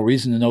had no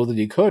reason to know that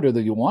he could or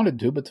that he wanted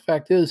to. But the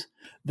fact is,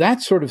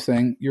 that sort of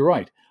thing, you're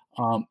right,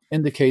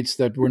 indicates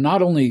that we're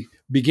not only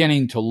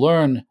beginning to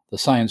learn the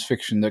science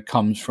fiction that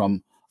comes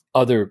from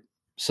other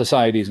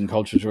societies and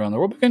cultures around the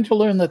world, we're beginning to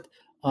learn that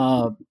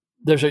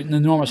there's an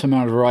enormous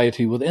amount of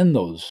variety within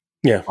those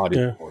bodies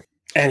of work.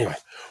 Anyway,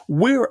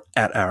 we're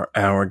at our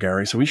hour,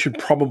 Gary, so we should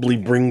probably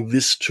bring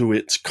this to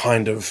its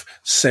kind of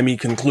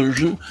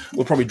semi-conclusion.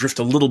 We'll probably drift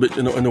a little bit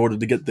in order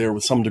to get there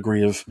with some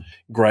degree of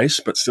grace,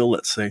 but still,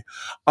 let's see.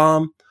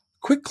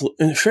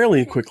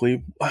 Fairly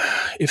quickly,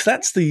 if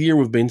that's the year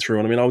we've been through,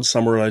 and I mean, I would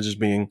summarize as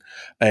being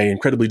an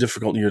incredibly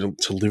difficult year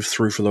to live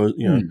through for those,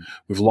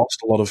 we've lost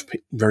a lot of,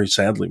 very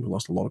sadly, we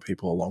lost a lot of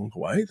people along the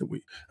way that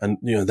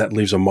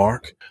leaves a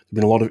mark. There's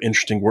been a lot of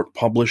interesting work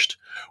published.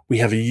 We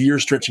have a year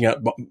stretching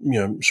out,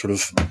 sort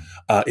of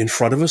in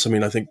front of us. I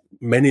mean, I think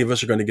many of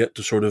us are going to get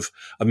to sort of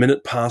a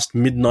minute past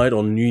midnight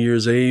on New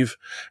Year's Eve,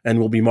 and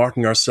we'll be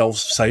marking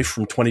ourselves safe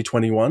from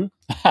 2021.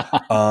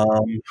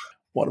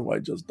 What have I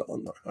just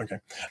done? Okay.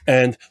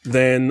 And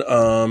then,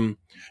 we'll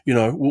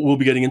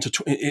be getting into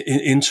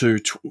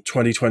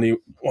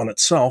 2021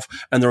 itself,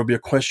 and there will be a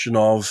question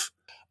of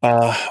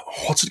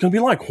what's it going to be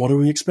like? What are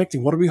we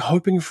expecting? What are we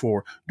hoping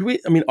for?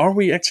 Are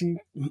we actually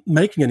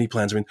making any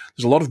plans? I mean,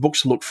 there's a lot of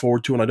books to look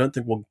forward to, and I don't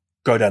think we'll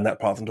go down that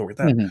path and talk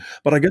about that. Mm-hmm.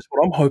 But I guess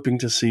what I'm hoping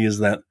to see is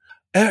that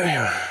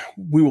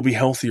we will be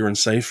healthier and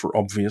safer,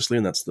 obviously,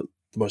 and that's the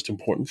most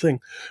important thing,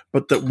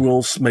 but that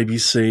we'll maybe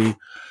see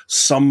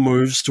some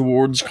moves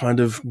towards kind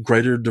of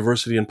greater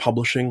diversity in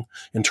publishing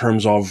in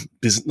terms of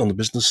on the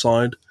business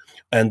side,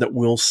 and that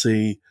we'll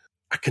see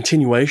a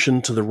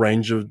continuation to the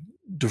range of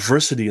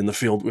diversity in the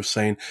field we've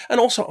seen. And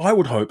also, I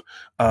would hope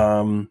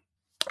a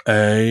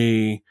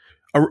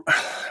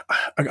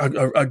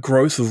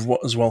growth of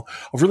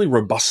of really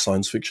robust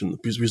science fiction,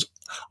 because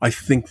I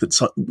think that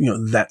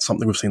that's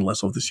something we've seen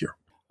less of this year.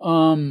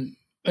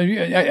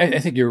 I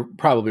think you're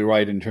probably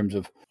right in terms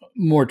of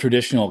more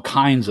traditional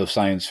kinds of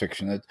science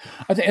fiction.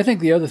 I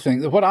think the other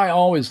thing, what I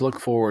always look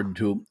forward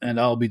to, and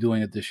I'll be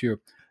doing it this year,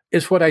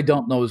 is what I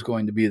don't know is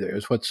going to be there.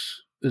 Is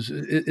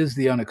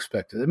the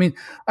unexpected. I mean,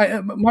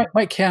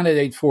 my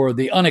candidate for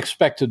the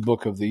unexpected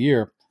book of the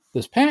year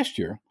this past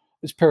year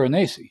is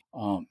Piranesi.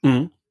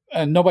 And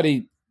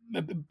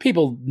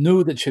people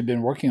knew that she'd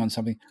been working on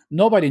something.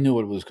 Nobody knew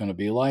what it was going to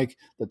be like.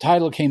 The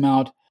title came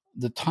out.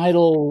 The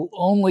title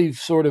only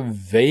sort of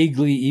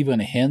vaguely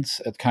even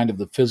hints at kind of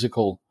the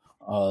physical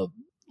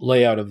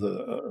layout of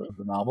the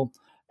novel,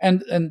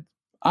 and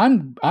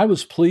I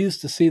was pleased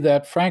to see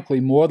that,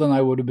 frankly, more than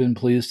I would have been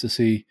pleased to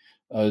see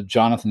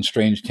Jonathan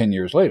Strange 10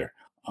 years later.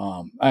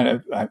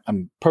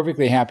 I'm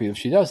perfectly happy if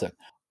she does that.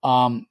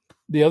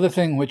 The other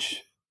thing,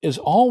 which is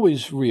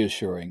always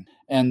reassuring,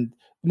 and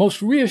the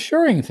most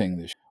reassuring thing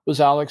this year, was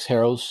Alex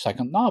Harrow's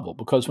second novel,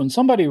 because when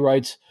somebody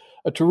writes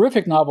a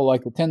terrific novel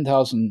like The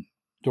 10,000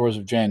 Doors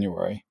of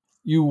January,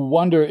 you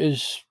wonder,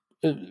 is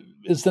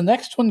the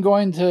next one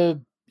going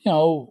to,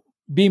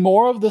 be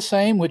more of the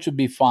same, which would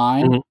be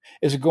fine? Mm-hmm.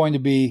 Is it going to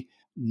be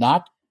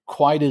not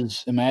quite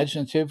as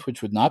imaginative,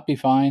 which would not be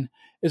fine?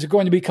 Is it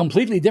going to be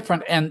completely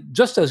different and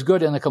just as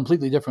good in a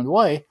completely different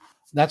way?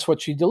 That's what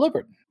she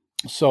delivered.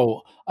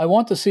 So I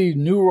want to see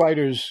new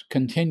writers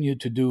continue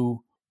to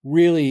do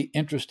really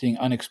interesting,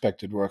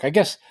 unexpected work. I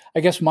guess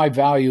my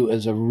value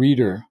as a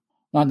reader,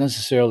 not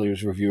necessarily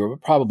as a reviewer,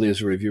 but probably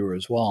as a reviewer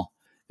as well,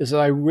 is that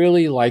I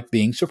really like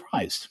being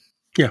surprised.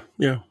 Yeah.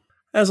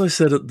 As I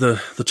said at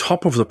the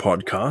top of the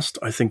podcast,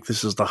 I think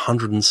this is the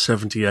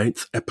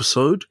 178th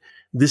episode.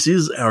 This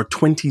is our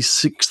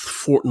 26th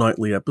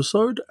fortnightly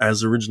episode,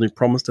 as originally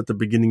promised at the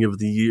beginning of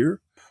the year.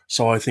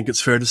 So I think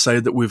it's fair to say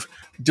that we've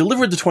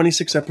delivered the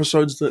 26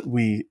 episodes that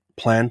we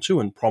planned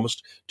to and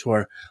promised to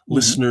our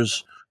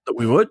listeners that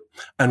we would.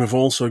 And we've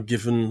also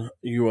given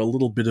you a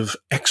little bit of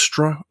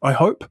extra, I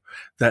hope,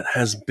 that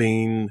has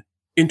been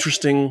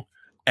interesting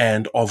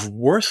and of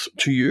worth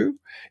to you.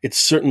 It's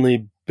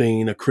certainly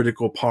been a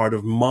critical part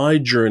of my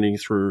journey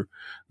through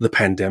the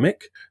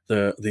pandemic,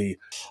 the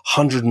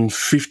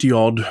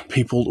 150-odd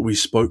people that we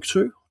spoke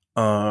to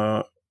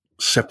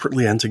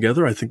separately and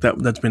together. I think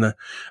that's been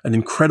an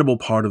incredible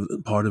part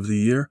of the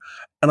year.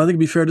 And I think it'd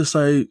be fair to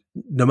say,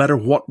 no matter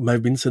what may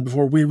have been said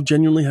before, we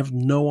genuinely have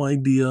no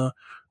idea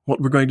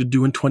what we're going to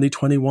do in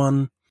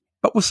 2021,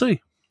 but we'll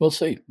see. We'll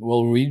see.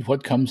 We'll read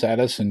what comes at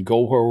us and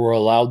go where we're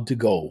allowed to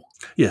go.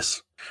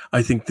 Yes.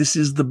 I think this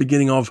is the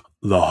beginning of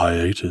the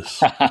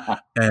hiatus.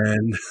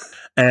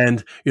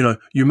 and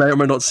you may or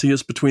may not see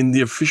us between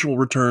the official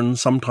return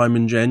sometime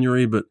in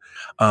January, but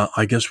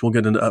I guess we'll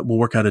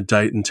work out a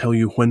date and tell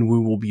you when we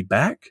will be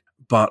back.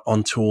 But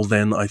until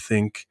then, I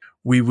think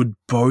we would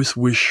both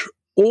wish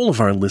all of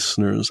our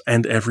listeners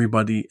and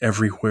everybody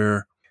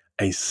everywhere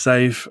a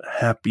safe,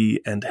 happy,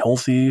 and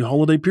healthy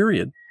holiday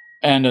period.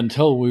 And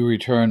until we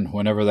return,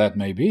 whenever that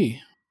may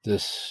be,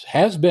 This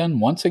has been,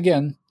 once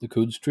again, the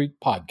Coode Street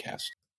Podcast.